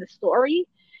telling the story.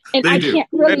 And I can't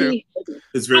really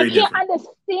it's very different.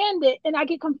 Understand it and I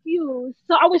get confused.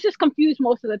 So I was just confused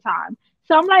most of the time.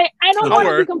 So I'm like, I don't want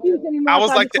to be confused anymore. I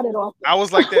was like cut it off. I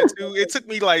was like that too.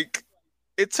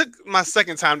 It took my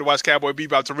second time to watch Cowboy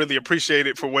Bebop to really appreciate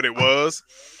it for what it was.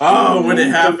 Oh, when it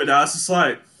happened, I was just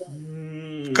like,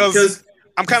 because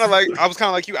I was kind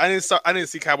of like you. I didn't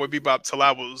see Cowboy Bebop till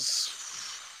I was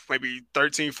maybe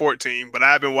 13, 14, but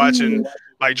I've been watching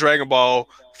like Dragon Ball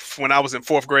when I was in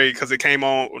 4th grade because it came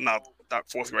on. Not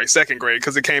 4th grade, 2nd grade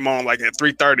because it came on like at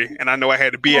 3:30, and I know I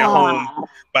had to be at home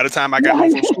by the time I got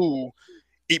home from school,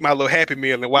 eat my little Happy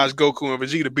Meal, and watch Goku and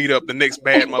Vegeta beat up the next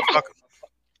bad motherfucker.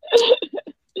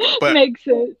 But makes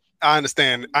sense. I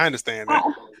understand that. But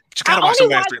you gotta watch the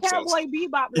last 3 episodes. Cowboy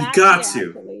Bebop you got to.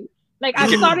 Actually. Like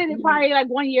I started it probably like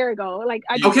 1 year ago. Like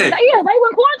right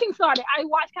when quarantine started, I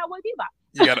watched Cowboy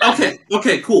Bebop.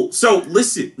 Okay, cool. So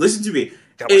listen to me.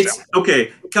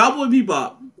 Cowboy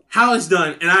Bebop. How it's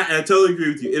done, and I totally agree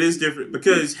with you. It is different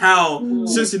because how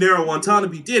Cincinnati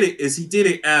Watanabe did it is he did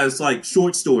it as like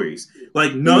short stories.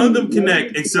 Like none of them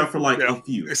connect except for like a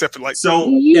few. Except for like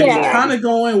if you're kind of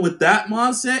going with that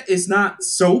mindset, it's not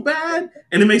so bad,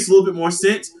 and it makes a little bit more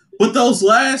sense. But those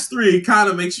last 3 kind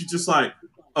of makes you just like,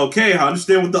 okay, I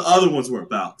understand what the other ones were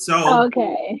about. So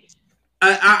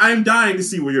I'm dying to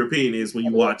see what your opinion is when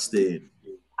you watch the.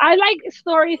 I like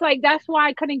stories like that's why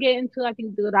I couldn't get into I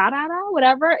think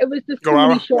whatever. It was just too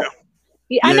many short.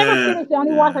 I never finished. I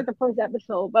only watched like the first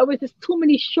episode, but it was just too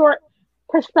many short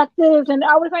perspectives, and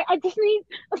I was like, I just need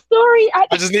a story. I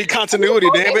just need continuity.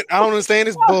 Damn it! I don't understand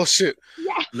this bullshit.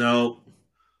 Yeah. No.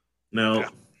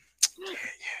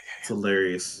 It's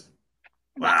hilarious.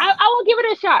 Wow. I will give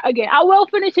it a shot again. I will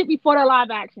finish it before the live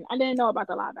action. I didn't know about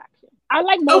the live action. I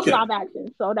like most live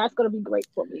action, so that's gonna be great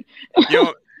for me.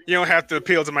 You don't have to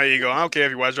appeal to my ego. I don't care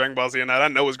if you watch Dragon Ball Z or not. I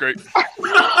know it's great. Okay.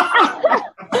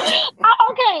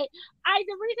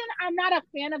 The reason I'm not a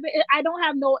fan of it, I don't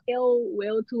have no ill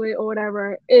will to it or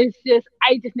whatever. It's just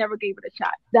I just never gave it a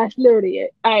shot. That's literally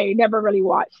it. I never really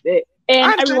watched it.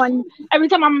 And every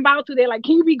time I'm about to, they're like,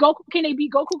 "Can you be Goku? Can they be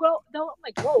Goku?" I'm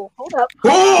like, "Whoa, hold up,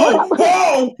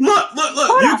 whoa,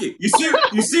 look, Yuki,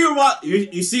 you see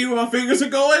where my fingers are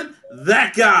going?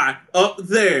 That guy up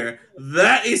there,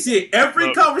 that is it.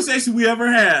 Every conversation we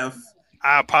ever have,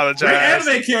 I apologize. great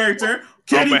anime character.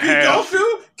 Can he beat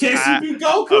Goku? Can she beat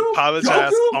Goku?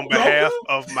 Apologize on behalf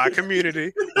of my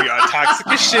community. We are toxic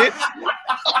as shit.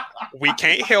 We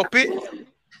can't help it.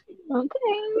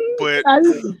 Okay. But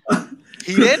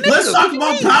he didn't. Let's talk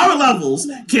about power levels.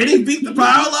 Can he beat the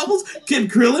power levels? Can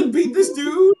Krillin beat this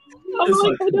dude?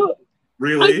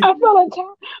 Really? I feel like,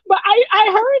 but I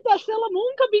heard that Sailor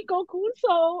Moon could beat Goku,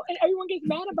 so and everyone gets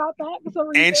mad about that for some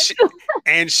reason.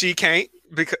 And she can't,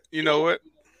 because you know what?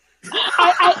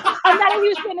 I'm not a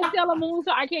huge fan of Sailor Moon,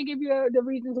 so I can't give you the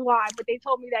reasons why. But they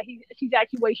told me that she's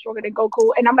actually way stronger than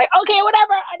Goku, and I'm like, okay,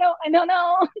 whatever. I don't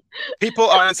know. People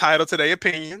are entitled to their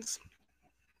opinions,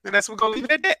 and that's what we're gonna leave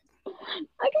it at that.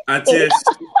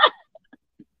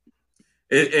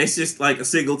 It's just like a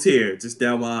single tear just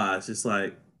down my eyes, just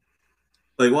like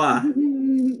why?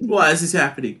 Why is this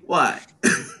happening? Why?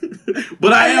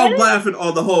 But I am laughing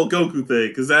on the whole Goku thing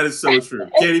because that is so true.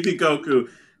 Can he beat Goku?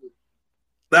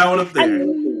 That one up there.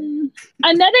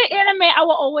 Another anime I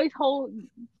will always hold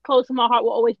close to my heart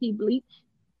will always be Bleach,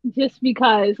 just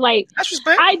because that's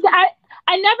respect.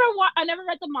 I never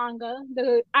read the manga.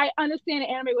 I understand the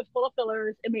anime was full of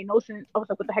fillers. It made no sense. I was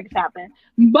like, what the heck is happening?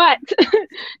 But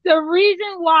the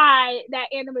reason why that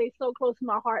anime is so close to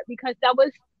my heart because that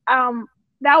was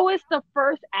the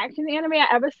first action anime I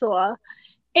ever saw,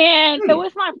 and it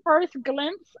was my first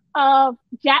glimpse of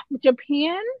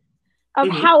Japan. Of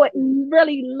how it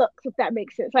really looks, if that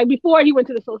makes sense. Like before he went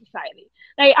to the Soul Society.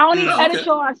 Like I only other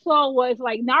show I saw was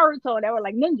like Naruto, and they were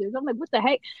like ninjas. I'm like, what the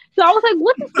heck? So I was like,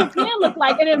 what does Japan look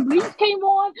like? And then Bleach came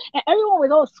on, and everyone was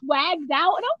all swagged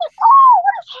out, and I was like, oh,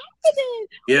 what is happening?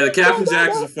 Yeah, the Captain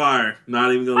Jack's a fire.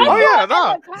 Not even gonna. Oh yeah,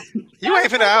 no, you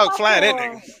ain't finna outfly that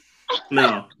nigga.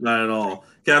 No, not at all.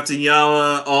 Captain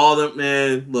Yama, all them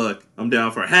man. Look, I'm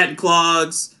down for hat and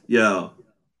clogs. Yo.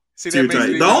 See,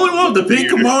 the only one with the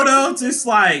pink kimono, just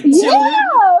like chilling.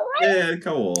 Yeah,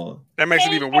 come on. That makes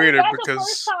it even weirder because because the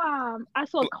first time I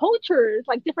saw cultures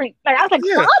like different. Like I was like,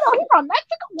 oh, he's from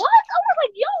Mexico. What? I was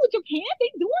like, yo, Japan, they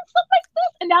doing stuff like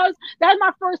this, and that was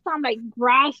my first time like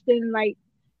grasping like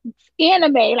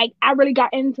anime. Like I really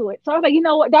got into it. So I was like, you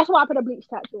know what? That's why I put a Bleach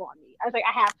tattoo on me. I was like,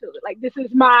 I have to. Like this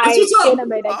is my anime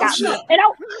that got me. And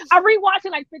I rewatched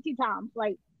it like 50 times.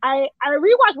 Like I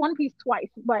rewatched One Piece twice,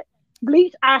 but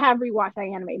Bleach, I have rewatched that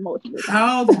anime most of the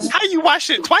time. How you watch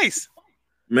it twice?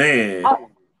 Man.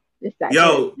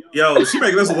 Yo, she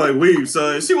making us look like weeb,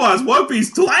 so she watched One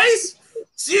Piece twice?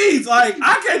 Jeez, like,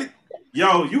 I can't.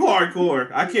 Yo, you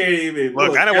hardcore. I can't even.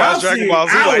 Look, I done watched Dragon Ball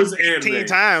Z like 18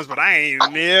 times, but I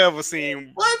ain't never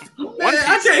seen What? Man,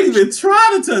 I can't even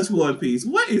try to touch One Piece.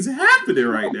 What is happening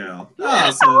right now?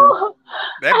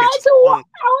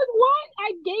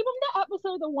 I gave them the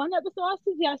episode, the one episode I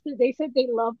suggested. They said they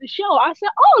loved the show. I said,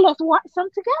 oh, let's watch some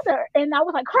together. And I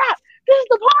was like, crap, this is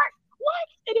the part. What?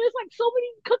 And there's like so many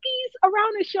cookies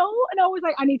around the show. And I was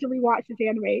like, I need to rewatch this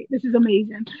anime. This is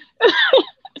amazing.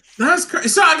 That's crazy.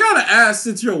 So I gotta ask,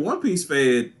 since you're a One Piece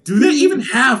fan, do they even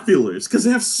have fillers? Because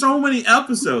they have so many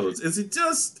episodes. Is it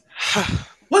just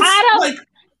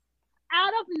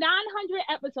out of 900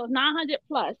 episodes, 900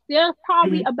 plus, there's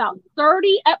probably about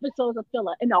 30 episodes of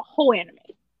filler in the whole anime.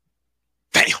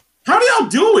 Damn. How do y'all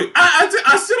do it? I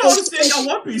still don't understand y'all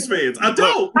One Piece fans. I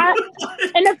don't.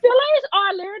 And the fillers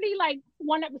are literally like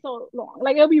one episode long.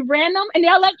 Like it'll be random, and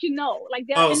they'll let you know. Like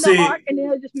they'll end the arc, and then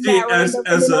it'll just be random,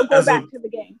 and then they'll go back to the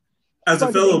game. As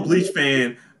a fellow Bleach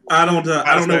fan, I don't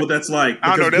know what that's like.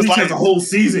 Because Bleach has a whole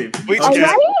season. We're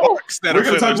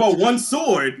gonna talk about one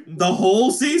sword the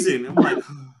whole season. I'm like,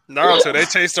 Naruto, they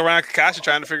chased around Kakashi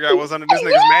trying to figure out what's under this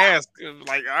nigga's mask.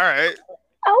 Like, all right.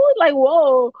 I was like,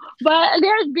 whoa. But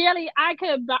there's barely, I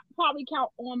could probably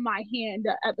count on my hand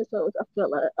the episodes of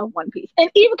filler of One Piece. And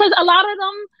even because a lot of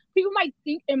them, people might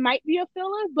think it might be a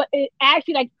filler, but it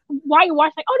actually, like, while you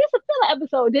watch, like, oh, this is a filler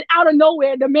episode. Then out of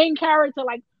nowhere, the main character,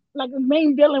 like the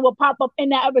main villain will pop up in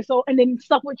that episode, and then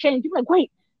stuff would change. You're like,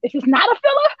 wait, this is not a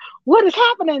filler? What is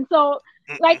happening? So,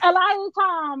 like, a lot of the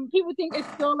time, people think it's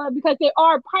filler because they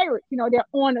are pirates, you know, they're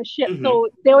on a ship. Mm-hmm. So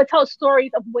they would tell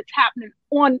stories of what's happening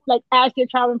on, like, as they're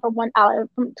traveling from one island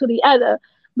to the other.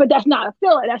 But that's not a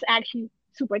filler. That's actually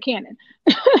super canon.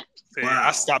 Yeah,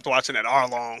 I stopped watching that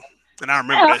Arlong, and I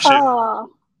remember that shit.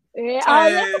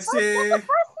 That's the first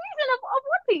season of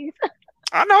One Piece.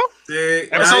 I know. See,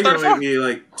 now you're gonna make me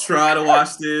like try to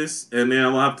watch this, and then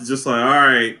I'm gonna have to just like, all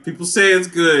right, people say it's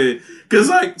good, because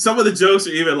like some of the jokes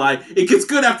are even like, it gets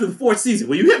good after the fourth season.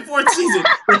 When you hit fourth season,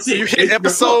 that's it. You hit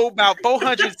episode about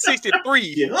 463.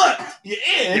 You're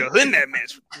in. You're in that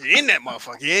match. You're in that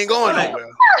motherfucker. You ain't going nowhere.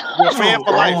 You're a fan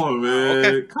for life. Come on, man.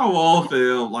 Okay. Come on,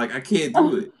 fam. Like I can't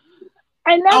do it.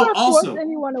 I never forced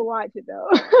anyone to watch it though.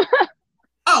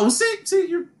 Oh, well, see,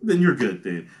 you're good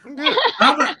then.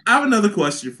 I have another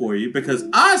question for you because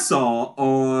I saw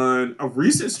on a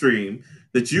recent stream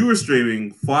that you were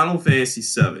streaming Final Fantasy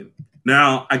VII.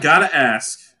 Now I gotta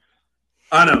ask.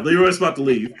 I know Leroy's about to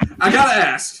leave. I gotta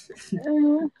ask: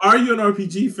 are you an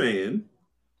RPG fan?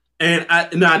 And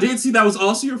I did see that was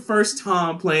also your first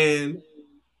time playing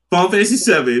Final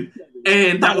Fantasy VII,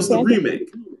 and that was the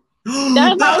remake.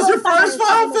 That was your first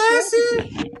Final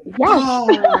Fantasy? Yes. Oh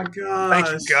my gosh!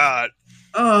 Thank God.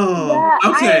 Oh,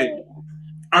 yeah, okay.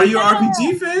 Are you an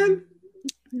RPG fan?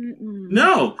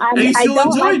 No, and you still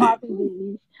enjoyed like it.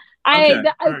 RPGs. Okay,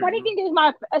 The funny thing is,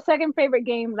 my second favorite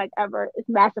game like ever is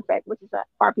Mass Effect, which is an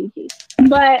RPG.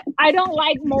 But I don't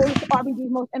like most RPGs,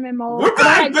 most MMOs. We're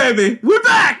back, baby. We're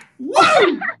back. Woo!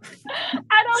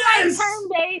 I don't like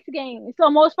turn-based games.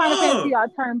 So most Final Fantasy are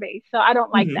turn-based. So I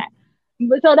don't like that.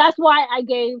 But so that's why I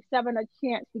gave 7 a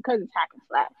chance because it's hack and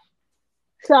slash.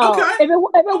 So if it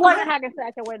wasn't hack and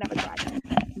slash, I would have never tried it.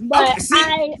 But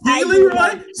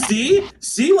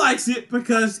she likes it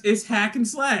because it's hack and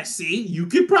slash. See, you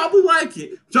could probably like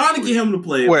it. I'm trying to get him to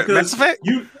play it. What, Mass Effect?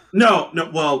 No.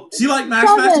 Well, she liked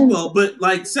Mass Effect as well, but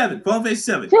like 7, Final Fantasy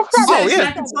 7.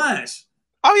 Hack and slash.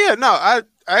 Oh yeah, no, I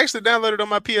actually downloaded it on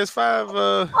my PS5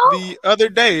 the other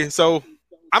day, so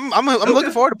I'm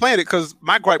looking forward to playing it because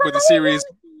my gripe with the series.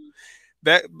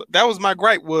 That was my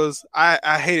gripe was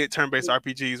I hated turn-based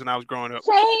RPGs when I was growing up.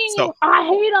 Same. So, I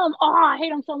hate them. Oh, I hate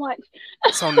them so much.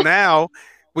 So now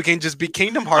we can just be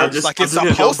Kingdom Hearts it's supposed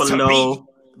to be.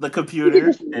 The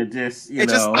computer and just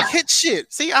just hit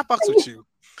shit. See, I fucks with you.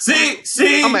 See,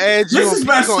 I'm gonna add you. This is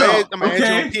messed up. I'm gonna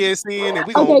add you on PSN, and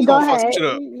we gonna fuck some shit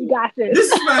up. You got this.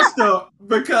 This is messed up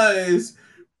because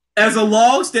as a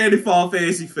long-standing Final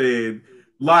Fantasy fan.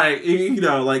 Like,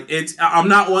 I'm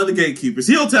not one of the gatekeepers.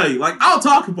 He'll tell you, I'll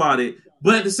talk about it,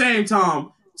 but at the same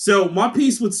time, so my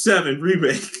piece with 7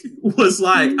 Remake was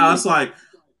I was like,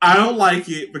 I don't like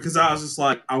it because I was just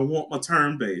like, I want my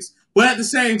turn base. But at the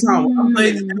same time, when I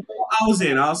played it, I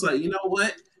was like, you know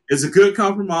what? It's a good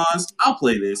compromise. I'll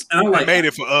play this. And I'm like, made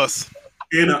it for us.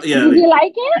 Did you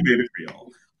like it? Made it for y'all.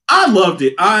 I loved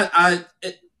it. I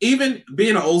even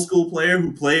being an old school player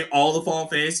who played all the Final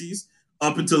Fantasies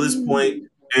up until this point,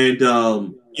 and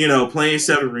playing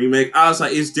 7 Remake, I was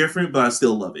like, it's different, but I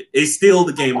still love it. It's still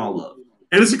the game I love.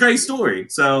 And it's a great story.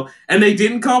 So, and they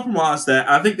didn't compromise that.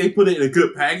 I think they put it in a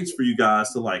good package for you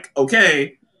guys to play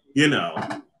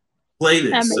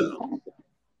this. So.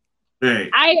 Right.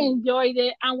 I enjoyed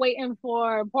it. I'm waiting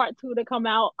for part 2 to come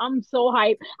out. I'm so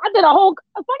hyped. I did a whole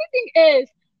funny thing is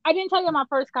I didn't tell you my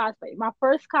first cosplay. My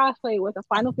first cosplay was a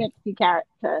Final Fantasy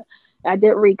character. I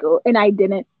did Riku, and I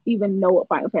didn't even know what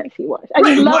Final Fantasy was. I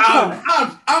just loved her.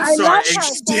 I'm sorry.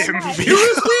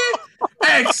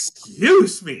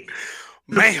 Excuse me.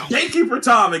 Man. Gatekeeper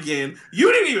Tom again.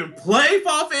 You didn't even play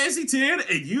Final Fantasy X,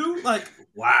 and you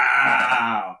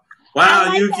wow. Wow, I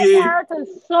like Yuki. that character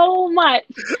so much.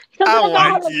 I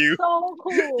like you. So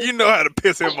cool. You know how to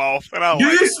piss him off. And you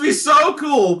used to be so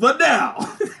cool, but now.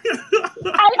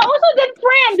 I also did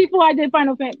Fran before I did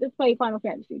Final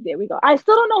Fantasy. There we go. I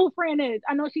still don't know who Fran is.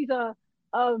 I know she's a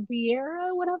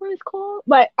Viera, whatever it's called.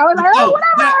 But I was like, whatever.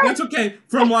 That's okay.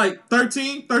 From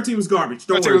 13 was garbage.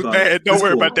 Don't worry about it. Don't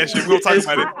worry about that shit. We'll talk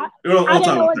about it. I didn't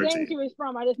know what game she was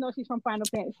from. I just know she's from Final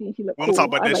Fantasy and she looked cool. We'll talk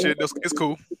about that shit. It's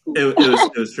cool. It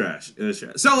was trash. It was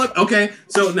trash. So okay.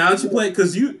 So now that you play,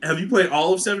 have you played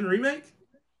all of 7 Remake?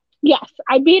 Yes,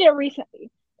 I beat it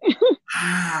recently.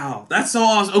 Wow, that's so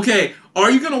awesome. Okay,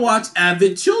 are you gonna watch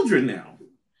Advent Children now?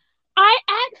 I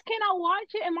asked, can I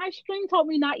watch it? And my stream told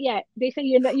me not yet. They say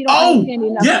you don't understand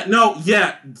enough.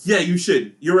 Yeah, you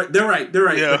should. You're right. They're right.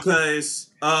 Yeah. Because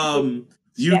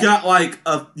you got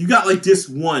disc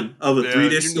 1 of a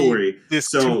 3-disc story.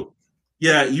 So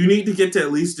yeah, you need to get to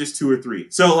at least just 2 or 3.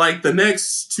 So the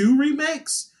next 2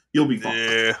 remakes, you'll be fine.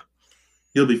 Yeah,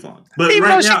 you'll be fine. But even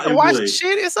right though now, she can watch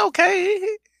shit, it's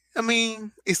okay. I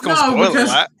mean, it's gonna spoil a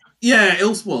lot. Yeah,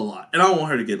 it'll spoil a lot, and I don't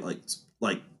want her to get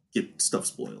get stuff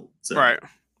spoiled. So. Right.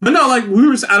 But no, I don't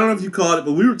know if you caught it,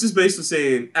 but we were just basically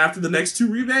saying after the next 2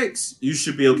 remakes, you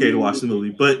should be okay to watch the movie.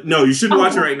 But no, you shouldn't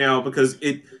watch it right now because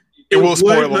it will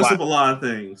spoil mess up a lot of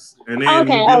things, and then you'll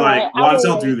be like, "Why did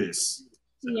y'all do this?"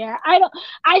 So. Yeah, I don't.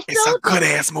 It's a good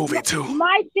ass movie too.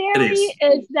 My theory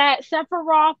is that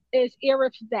Sephiroth is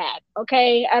Aerith's dad.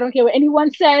 Okay, I don't care what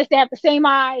anyone says. They have the same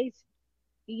eyes.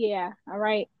 Yeah. All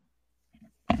right.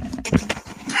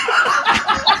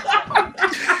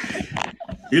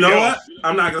 You know what?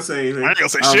 I'm not gonna say anything. I ain't gonna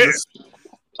say shit.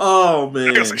 Oh man. I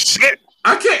ain't gonna say shit.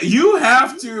 I can't. You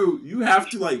have to.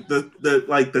 Like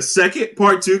the second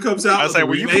part 2 comes out. I was like,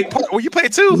 will you play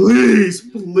 2?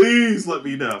 Please let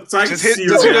me know. So I just hit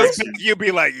us. You'll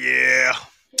be like, yeah.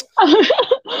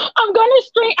 I'm gonna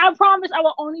stream. I promise I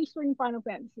will only stream Final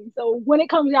Fantasy. So when it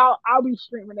comes out, I'll be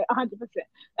streaming it 100%.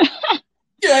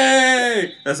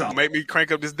 Yay! That's all. Make me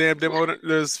crank up this damn demo.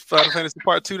 There's Final Fantasy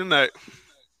Part 2 tonight.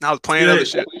 I was playing other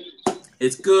shit.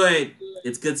 It's good.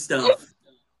 It's good stuff.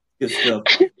 Good stuff.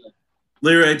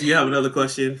 Lyra, do you have another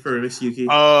question for Miss Yuki?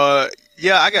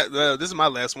 Yeah, I got. This is my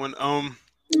last one.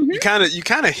 You kind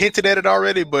of hinted at it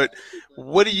already, but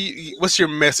what's your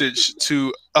message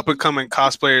to up and coming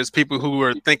cosplayers, people who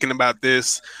are thinking about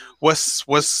this?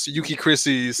 What's Yuki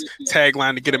Crissy's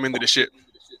tagline to get them into the shit?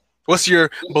 What's your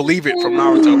believe it from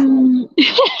Naruto?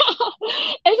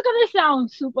 It's gonna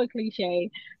sound super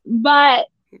cliche, but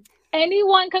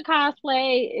anyone can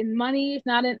cosplay, and money is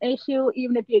not an issue.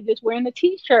 Even if you're just wearing a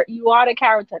t-shirt, you are the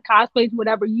character. Cosplay is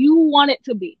whatever you want it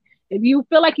to be. If you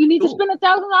feel like you need to spend $1,000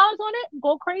 on it,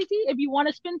 go crazy. If you want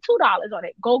to spend $2 on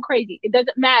it, go crazy. It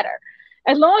doesn't matter.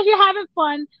 As long as you're having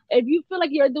fun, if you feel like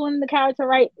you're doing the character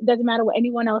right, it doesn't matter what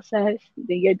anyone else says,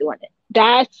 then you're doing it.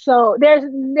 There's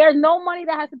no money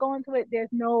that has to go into it. There's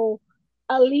no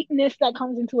eliteness that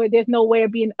comes into it. There's no way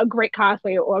of being a great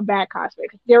cosplayer or a bad cosplayer.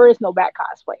 There is no bad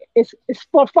cosplayer. It's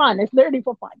for fun. It's literally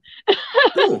for fun.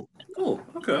 Cool.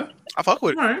 Okay. I fuck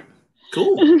with it. All right.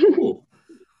 Cool.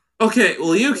 Okay,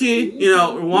 well, Yuki,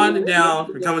 we're winding down.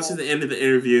 We're coming to the end of the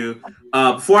interview.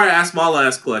 Before I ask my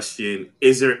last question,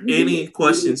 is there any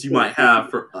questions you might have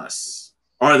for us?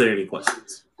 Are there any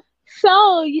questions?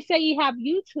 So you say you have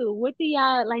YouTube. What do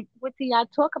y'all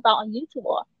talk about on YouTube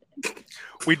often?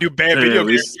 We do bad video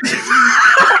games.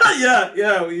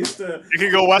 Yeah, we used to. You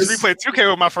can go watch me play 2K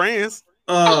with my friends.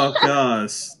 Oh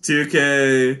gosh,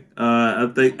 2K. I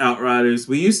think Outriders.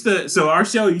 So our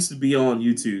show used to be on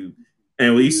YouTube.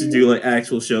 And we used to do like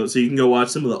actual shows, so you can go watch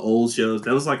some of the old shows.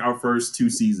 That was like our first 2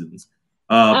 seasons.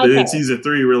 But then season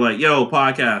 3, we're like, "Yo,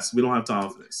 podcast, we don't have time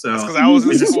for this." So because I was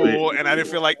in school and I didn't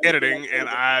feel like editing, and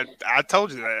I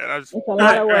told you that. It's a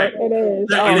lot of work. It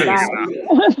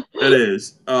is. It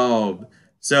is.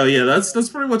 So yeah, that's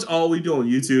pretty much all we do on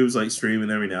YouTube is like streaming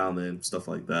every now and then, stuff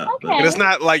like that. Okay. But it's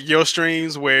not like your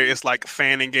streams where it's like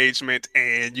fan engagement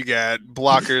and you got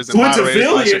blockers and Twitch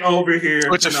affiliate over here.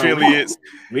 Twitch affiliates.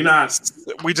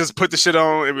 We just put the shit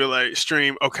on and we're like,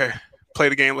 stream, okay, play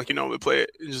the game like you normally play it.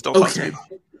 You just don't talk to people.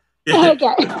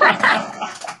 Okay.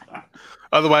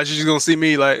 Otherwise, you're just gonna see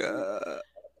me like.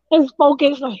 It's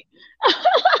focused like.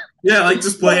 Yeah, like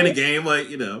just playing a game, like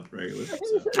regular.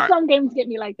 Some games get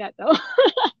me like that though.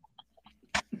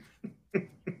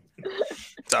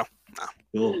 So,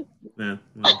 cool. Yeah,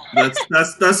 well,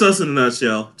 that's us in a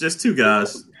nutshell. Just 2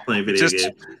 guys playing video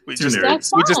games. We just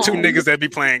 2 niggas that be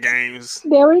playing games.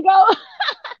 There we go.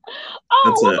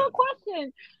 One more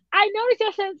question. I noticed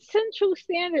that said Central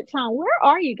Standard Time. Where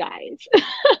are you guys?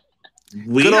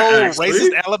 Good old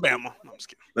racist Alabama. No, I'm just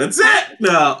kidding. That's it.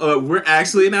 No, we're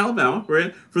actually in Alabama.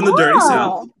 We're from the dirty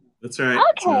South. That's right.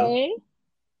 Okay.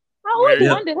 I always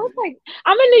wondered. I was like,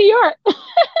 I'm in New York,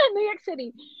 New York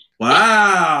City.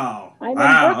 Wow. I'm in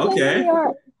Brooklyn, okay. New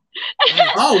York.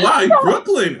 Oh wow,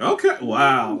 Brooklyn. Okay.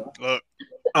 Wow. Look.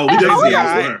 Oh, we definitely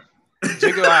are.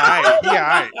 Jiggle, all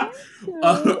right.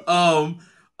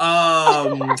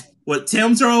 What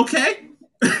Tim's are okay?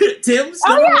 Tim's.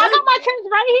 Oh yeah, I got my Tim's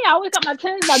right here. I always got my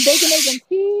Tim's, my bacon, egg, and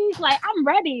cheese. Like I'm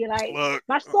ready. Like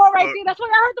my store right there. That's why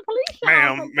I heard the police.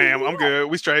 Ma'am, I'm good.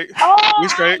 We straight. We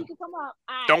straight.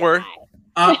 Don't worry.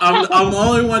 I'm the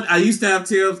only one. I used to have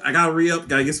Tim's. I gotta re-up.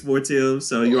 Gotta get some more Tim's.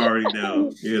 So you already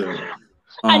know.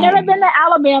 I never been to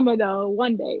Alabama though.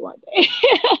 One day.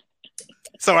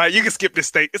 It's all right. You can skip this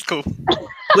state. It's cool.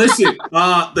 Listen,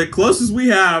 the closest we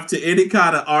have to any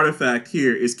kind of artifact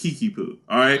here is Kiki Poo.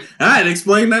 All right, and I had to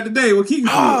explain that today. What Kiki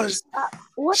Poo is.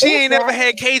 She ain't never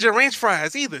had Cajun Ranch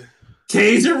fries either.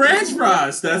 Cajun Ranch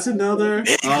fries. That's another.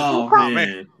 Oh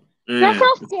man. That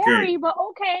sounds scary, but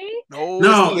okay.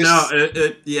 No.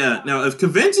 If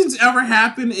conventions ever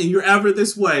happen and you're ever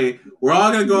this way, we're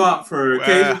all gonna go out for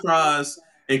Cajun fries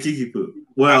and Kiki Poo.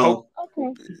 Well,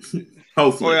 okay.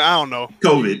 Hopefully. Well, I don't know.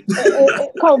 COVID,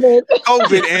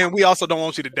 and we also don't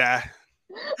want you to die.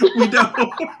 We don't.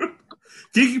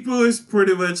 Kiki Poo is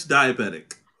pretty much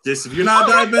diabetic. Just if you're not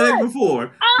diabetic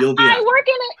before, you'll be. I work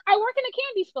in a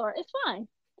candy store. It's fine.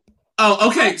 Oh,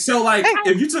 okay. So,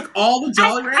 if you took all the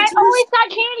Jolly Ranchers, I always got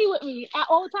candy with me at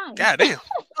all times. God damn.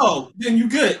 Oh, then you're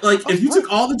good. Like, if you took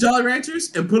all the Jolly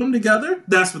Ranchers and put them together,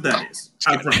 that's what that is.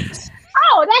 I promise.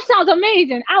 Oh, that sounds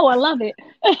amazing. I would love it.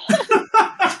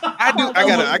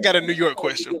 I got a New York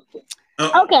question.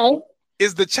 Okay.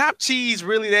 Is the chopped cheese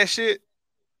really that shit?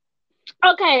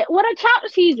 Okay, what a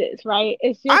chopped cheese is, right?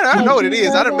 It's just I know what it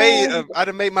is. I'd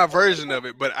have made my version of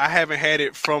it, but I haven't had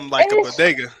it from like a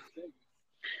bodega.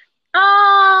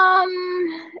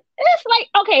 It's like,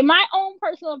 okay, my own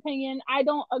personal opinion, I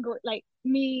don't agree. Like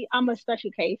me, I'm a special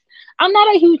case. I'm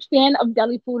not a huge fan of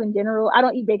deli food in general. I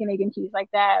don't eat bacon, egg, and cheese like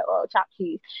that or chopped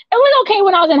cheese. It was okay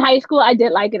when I was in high school. I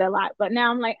did like it a lot, but now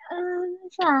I'm like,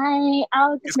 it's alright.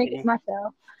 I'll just make it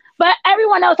myself. But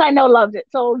everyone else I know loves it.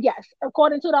 So yes,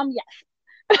 according to them, yes.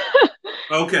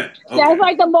 Okay. That's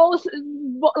like the most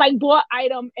like bought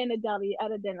item in a deli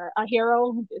at a dinner. A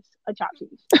hero is a chopped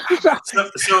cheese.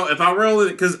 so if I roll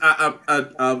it, because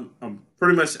I'm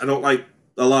pretty much, I don't like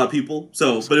a lot of people.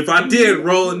 So, but if I did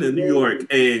roll into New York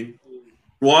and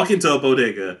walk into a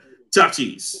bodega, chopped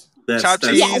cheese. Chopped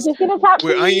cheese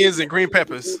with onions and green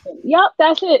peppers. Yep,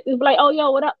 that's it. It's like, oh,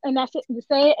 yo, what up? And that's it. You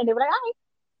say it, and they're like, all right.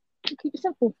 Keep it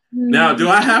simple. Now, do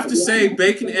I have to say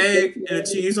bacon, egg, and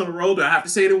cheese on the roll? Do I have to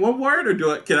say it in one word, or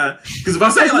can I? Because if I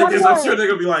say it like this, I'm sure they're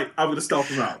gonna be like, "I'm gonna stomp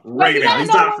him out right now." He's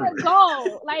not for me.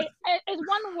 Like it's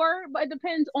one word, but it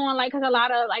depends on like because a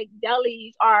lot of like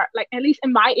delis are like at least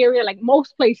in my area, like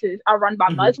most places are run by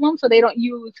Muslims, so they don't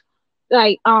use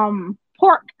like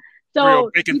pork.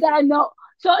 So you gotta know.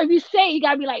 So if you say, you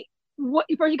gotta be like. What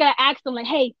first you gotta ask them like,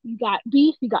 hey, you got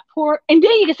beef, you got pork, and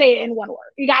then you can say it in one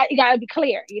word. You gotta be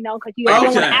clear, because you don't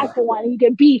want to ask for one and you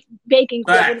get beef, bacon,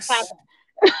 okay,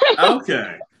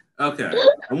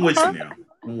 I'm with you now.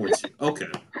 Okay,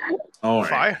 all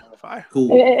right, fire. Cool.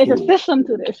 It's a system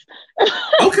to this.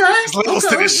 Okay, there's levels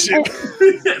to this shit. And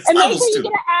make sure you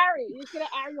get an Ari. You get an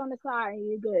Ari on the side, and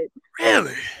you're good.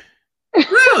 Really?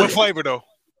 What flavor though?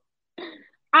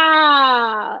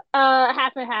 Half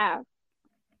and half.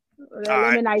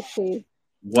 Lemon iced tea.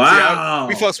 Wow.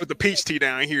 We fuss with the peach tea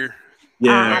down here.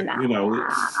 Yeah, no. No.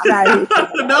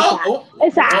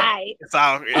 It's alright. It's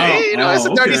out. It's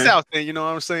a dirty South thing. You know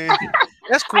what I'm saying?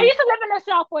 That's cool. I used to live in the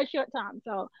South for a short time,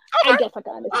 so I guess I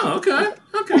can understand.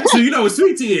 Okay. So you know what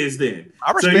sweet tea is then.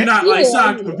 So you're not like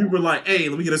shocked when people are like, "Hey,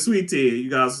 let me get a sweet tea." You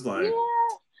guys are like,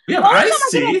 "We have iced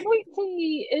tea." Sweet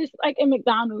tea is like in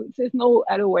McDonald's. There's no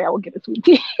other way I would get a sweet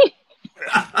tea.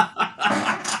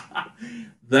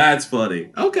 That's funny.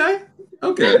 Okay.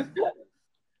 Well,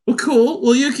 cool.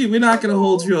 Well, Yuki, we're not going to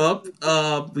hold you up.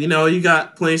 We know you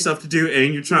got plenty of stuff to do,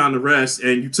 and you're trying to rest,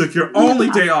 and you took your only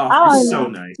day off. It's so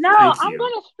nice. No, I'm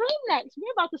going to stream next.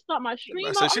 We're about to start my stream.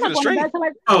 I'm going to go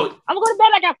to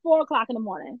bed like at 4 o'clock in the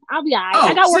morning. I'll be all right.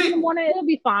 I got work in the morning. It'll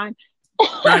be fine.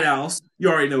 Right, Alice. You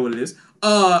already know what it is.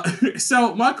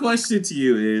 So my question to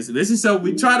you is, and this is so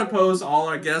we try to pose all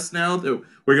our guests now that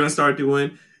we're going to start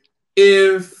doing.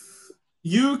 If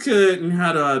you could, and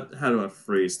how do I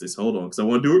phrase this? Hold on, because I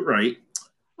want to do it right.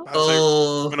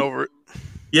 Went over it.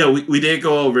 Yeah, we did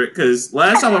go over it because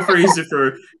last time I phrased it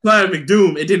for Clyde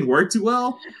McDoom, it didn't work too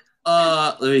well.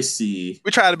 Let me see.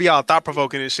 We try to be all thought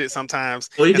provoking and shit sometimes,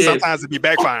 sometimes it be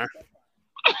backfiring.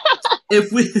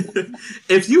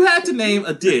 If you had to name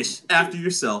a dish after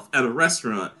yourself at a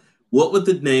restaurant, what would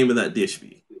the name of that dish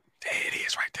be? There it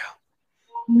is, right there.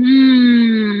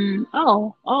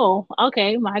 Oh,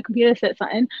 okay. My computer said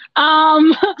something.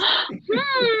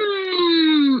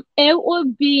 It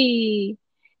would be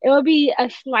a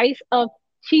slice of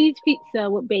cheese pizza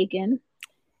with bacon,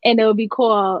 and it would be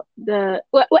called with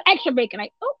extra bacon.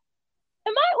 Like, what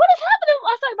is happening?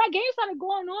 I started my game started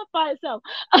going off by itself.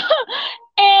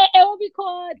 And it would be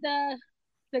called the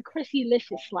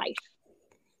Crissilicious slice.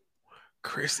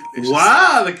 Crissilicious.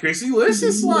 Wow, the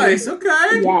Crissilicious slice.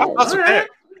 Okay. Yes.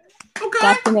 Okay.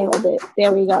 That's the name of it.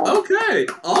 There we go. Okay.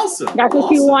 Awesome. That's what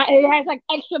you want. It has like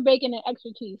extra bacon and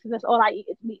extra cheese. Because that's all I eat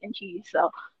is meat and cheese. So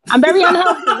I'm very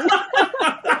unhealthy.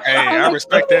 Hey, I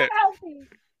respect that. Healthy.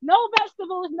 No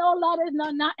vegetables, no lettuce,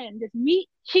 no nothing. Just meat,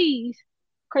 cheese,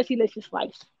 Crissilicious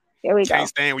slice. There we go. Can't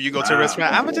stand when you go to a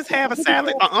restaurant. I'm gonna just have a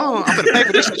salad. I'm gonna pay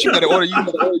for this shit. You gotta order you.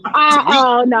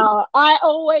 Oh no! I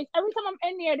always, every time I'm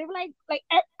in there, they're like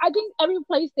I think every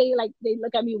place they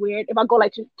look at me weird if I go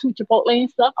like to Chipotle and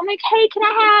stuff. I'm like, hey, can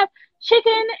I have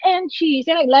chicken and cheese?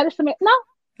 They're like lettuce and no.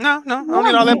 I don't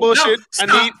need all that bullshit.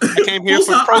 I came here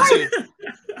for protein.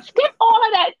 Skip all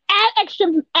of that. Add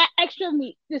extra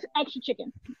meat. Just extra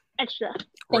chicken. Extra.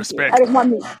 Respect. I just want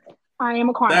meat. I am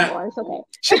a carnivore. It's okay.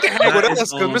 She can hang with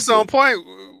us because it's on point.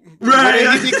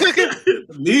 Right.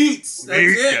 Meat. That's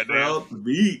it, bro.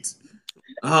 Meat.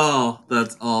 Oh,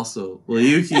 that's awesome. Well,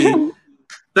 Yuki,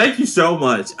 thank you so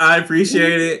much. I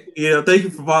appreciate it. Thank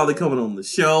you for finally coming on the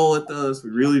show with us.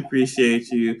 We really appreciate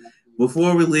you.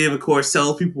 Before we leave, of course,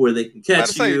 tell people where they can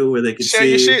catch you, where they can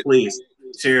see you. Please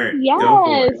share it.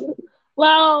 Yes.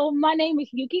 Well, my name is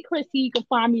Yuki Crissy. You can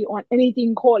find me on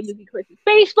anything called Yuki Crissy.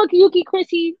 Facebook, Yuki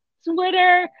Crissy.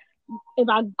 Twitter, if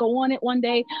I go on it one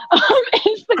day.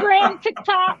 Instagram,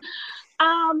 TikTok,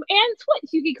 and Twitch,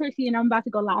 Yuki Crissy, and I'm about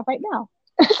to go live right now.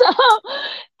 So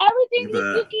everything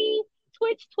is Yuki,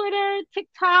 Twitch, Twitter,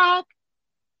 TikTok,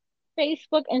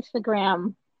 Facebook,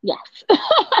 Instagram. Yes.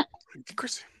 Yuki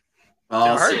Crissy.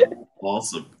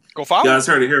 Awesome. Go follow. You guys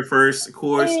heard it here first, of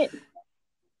course.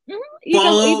 You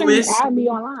can even add me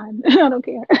online. I don't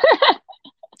care.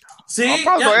 See, I'll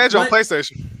probably go add you on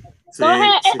PlayStation. Go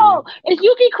ahead. Oh, it's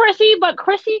Yuki Crissy, but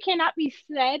Crissy cannot be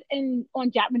said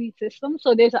on Japanese systems.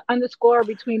 So there's an underscore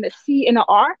between the C and the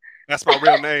R. That's my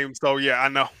real name. So yeah, I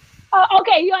know.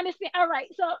 Okay, you understand. All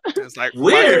right. So it's like,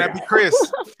 why can't that be Chris?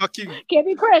 Fuck you. Can't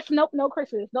be Chris. Nope, no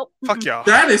Chris's. Nope. Fuck y'all.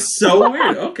 That is so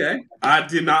weird. Okay. I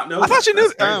did not know I thought you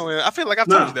knew. I feel like I've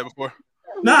told you that before.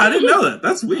 No, I didn't know that.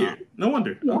 That's weird. No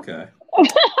wonder. Okay.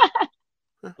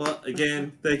 Well,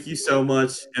 again, thank you so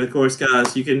much. And of course,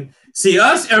 guys, you can see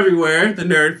us everywhere, the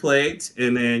Nerd Plate.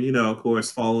 And then, of course,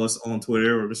 follow us on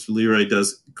Twitter where Mr. Leroy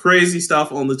does crazy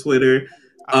stuff on the Twitter.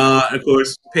 Of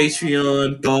course,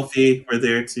 Patreon, Golfy, we're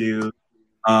there too.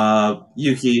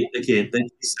 Yuki, again, thank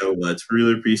you so much.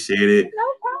 Really appreciate it.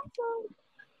 No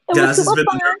problem. Guys, it's been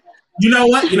You know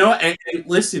what? And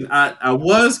listen, I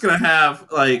was gonna have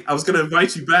I was gonna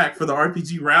invite you back for the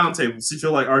RPG roundtable since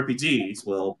you like RPGs.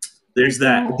 Well, there's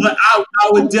that. But I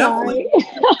would definitely.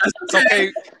 It's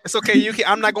okay. It's okay, Yuki.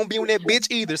 I'm not gonna be on that bitch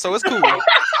either, so it's cool.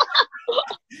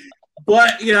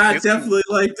 But I definitely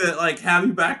like to have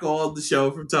you back on the show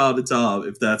from time to time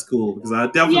if that's cool, because I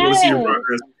definitely want to see your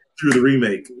progress through the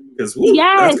remake. Yes. When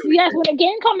the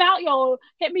game come out, yo,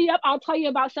 hit me up. I'll tell you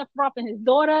about Sephiroth and his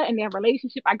daughter and their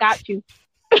relationship. I got you.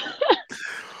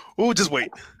 Ooh, just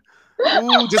wait.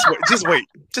 Just wait.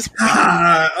 Just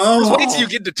wait till you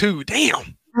get to 2.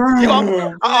 Damn.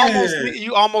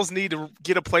 You almost need to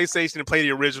get a PlayStation and play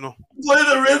the original. Play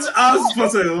the original. I was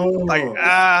supposed to say,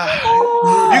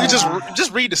 you can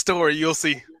just read the story. You'll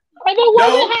see.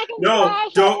 No,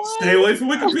 don't stay away from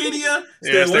Wikipedia.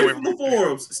 Stay away from the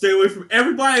forums. Stay away from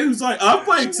everybody who's like, I've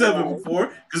played 7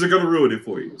 before, because they're gonna ruin it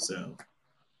for you. So,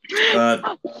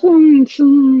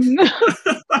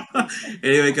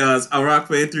 anyway, guys, I'm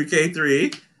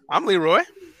Rockman3K3. I'm Leroy,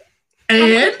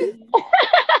 and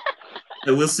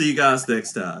we'll see you guys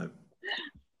next time.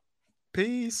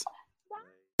 Peace.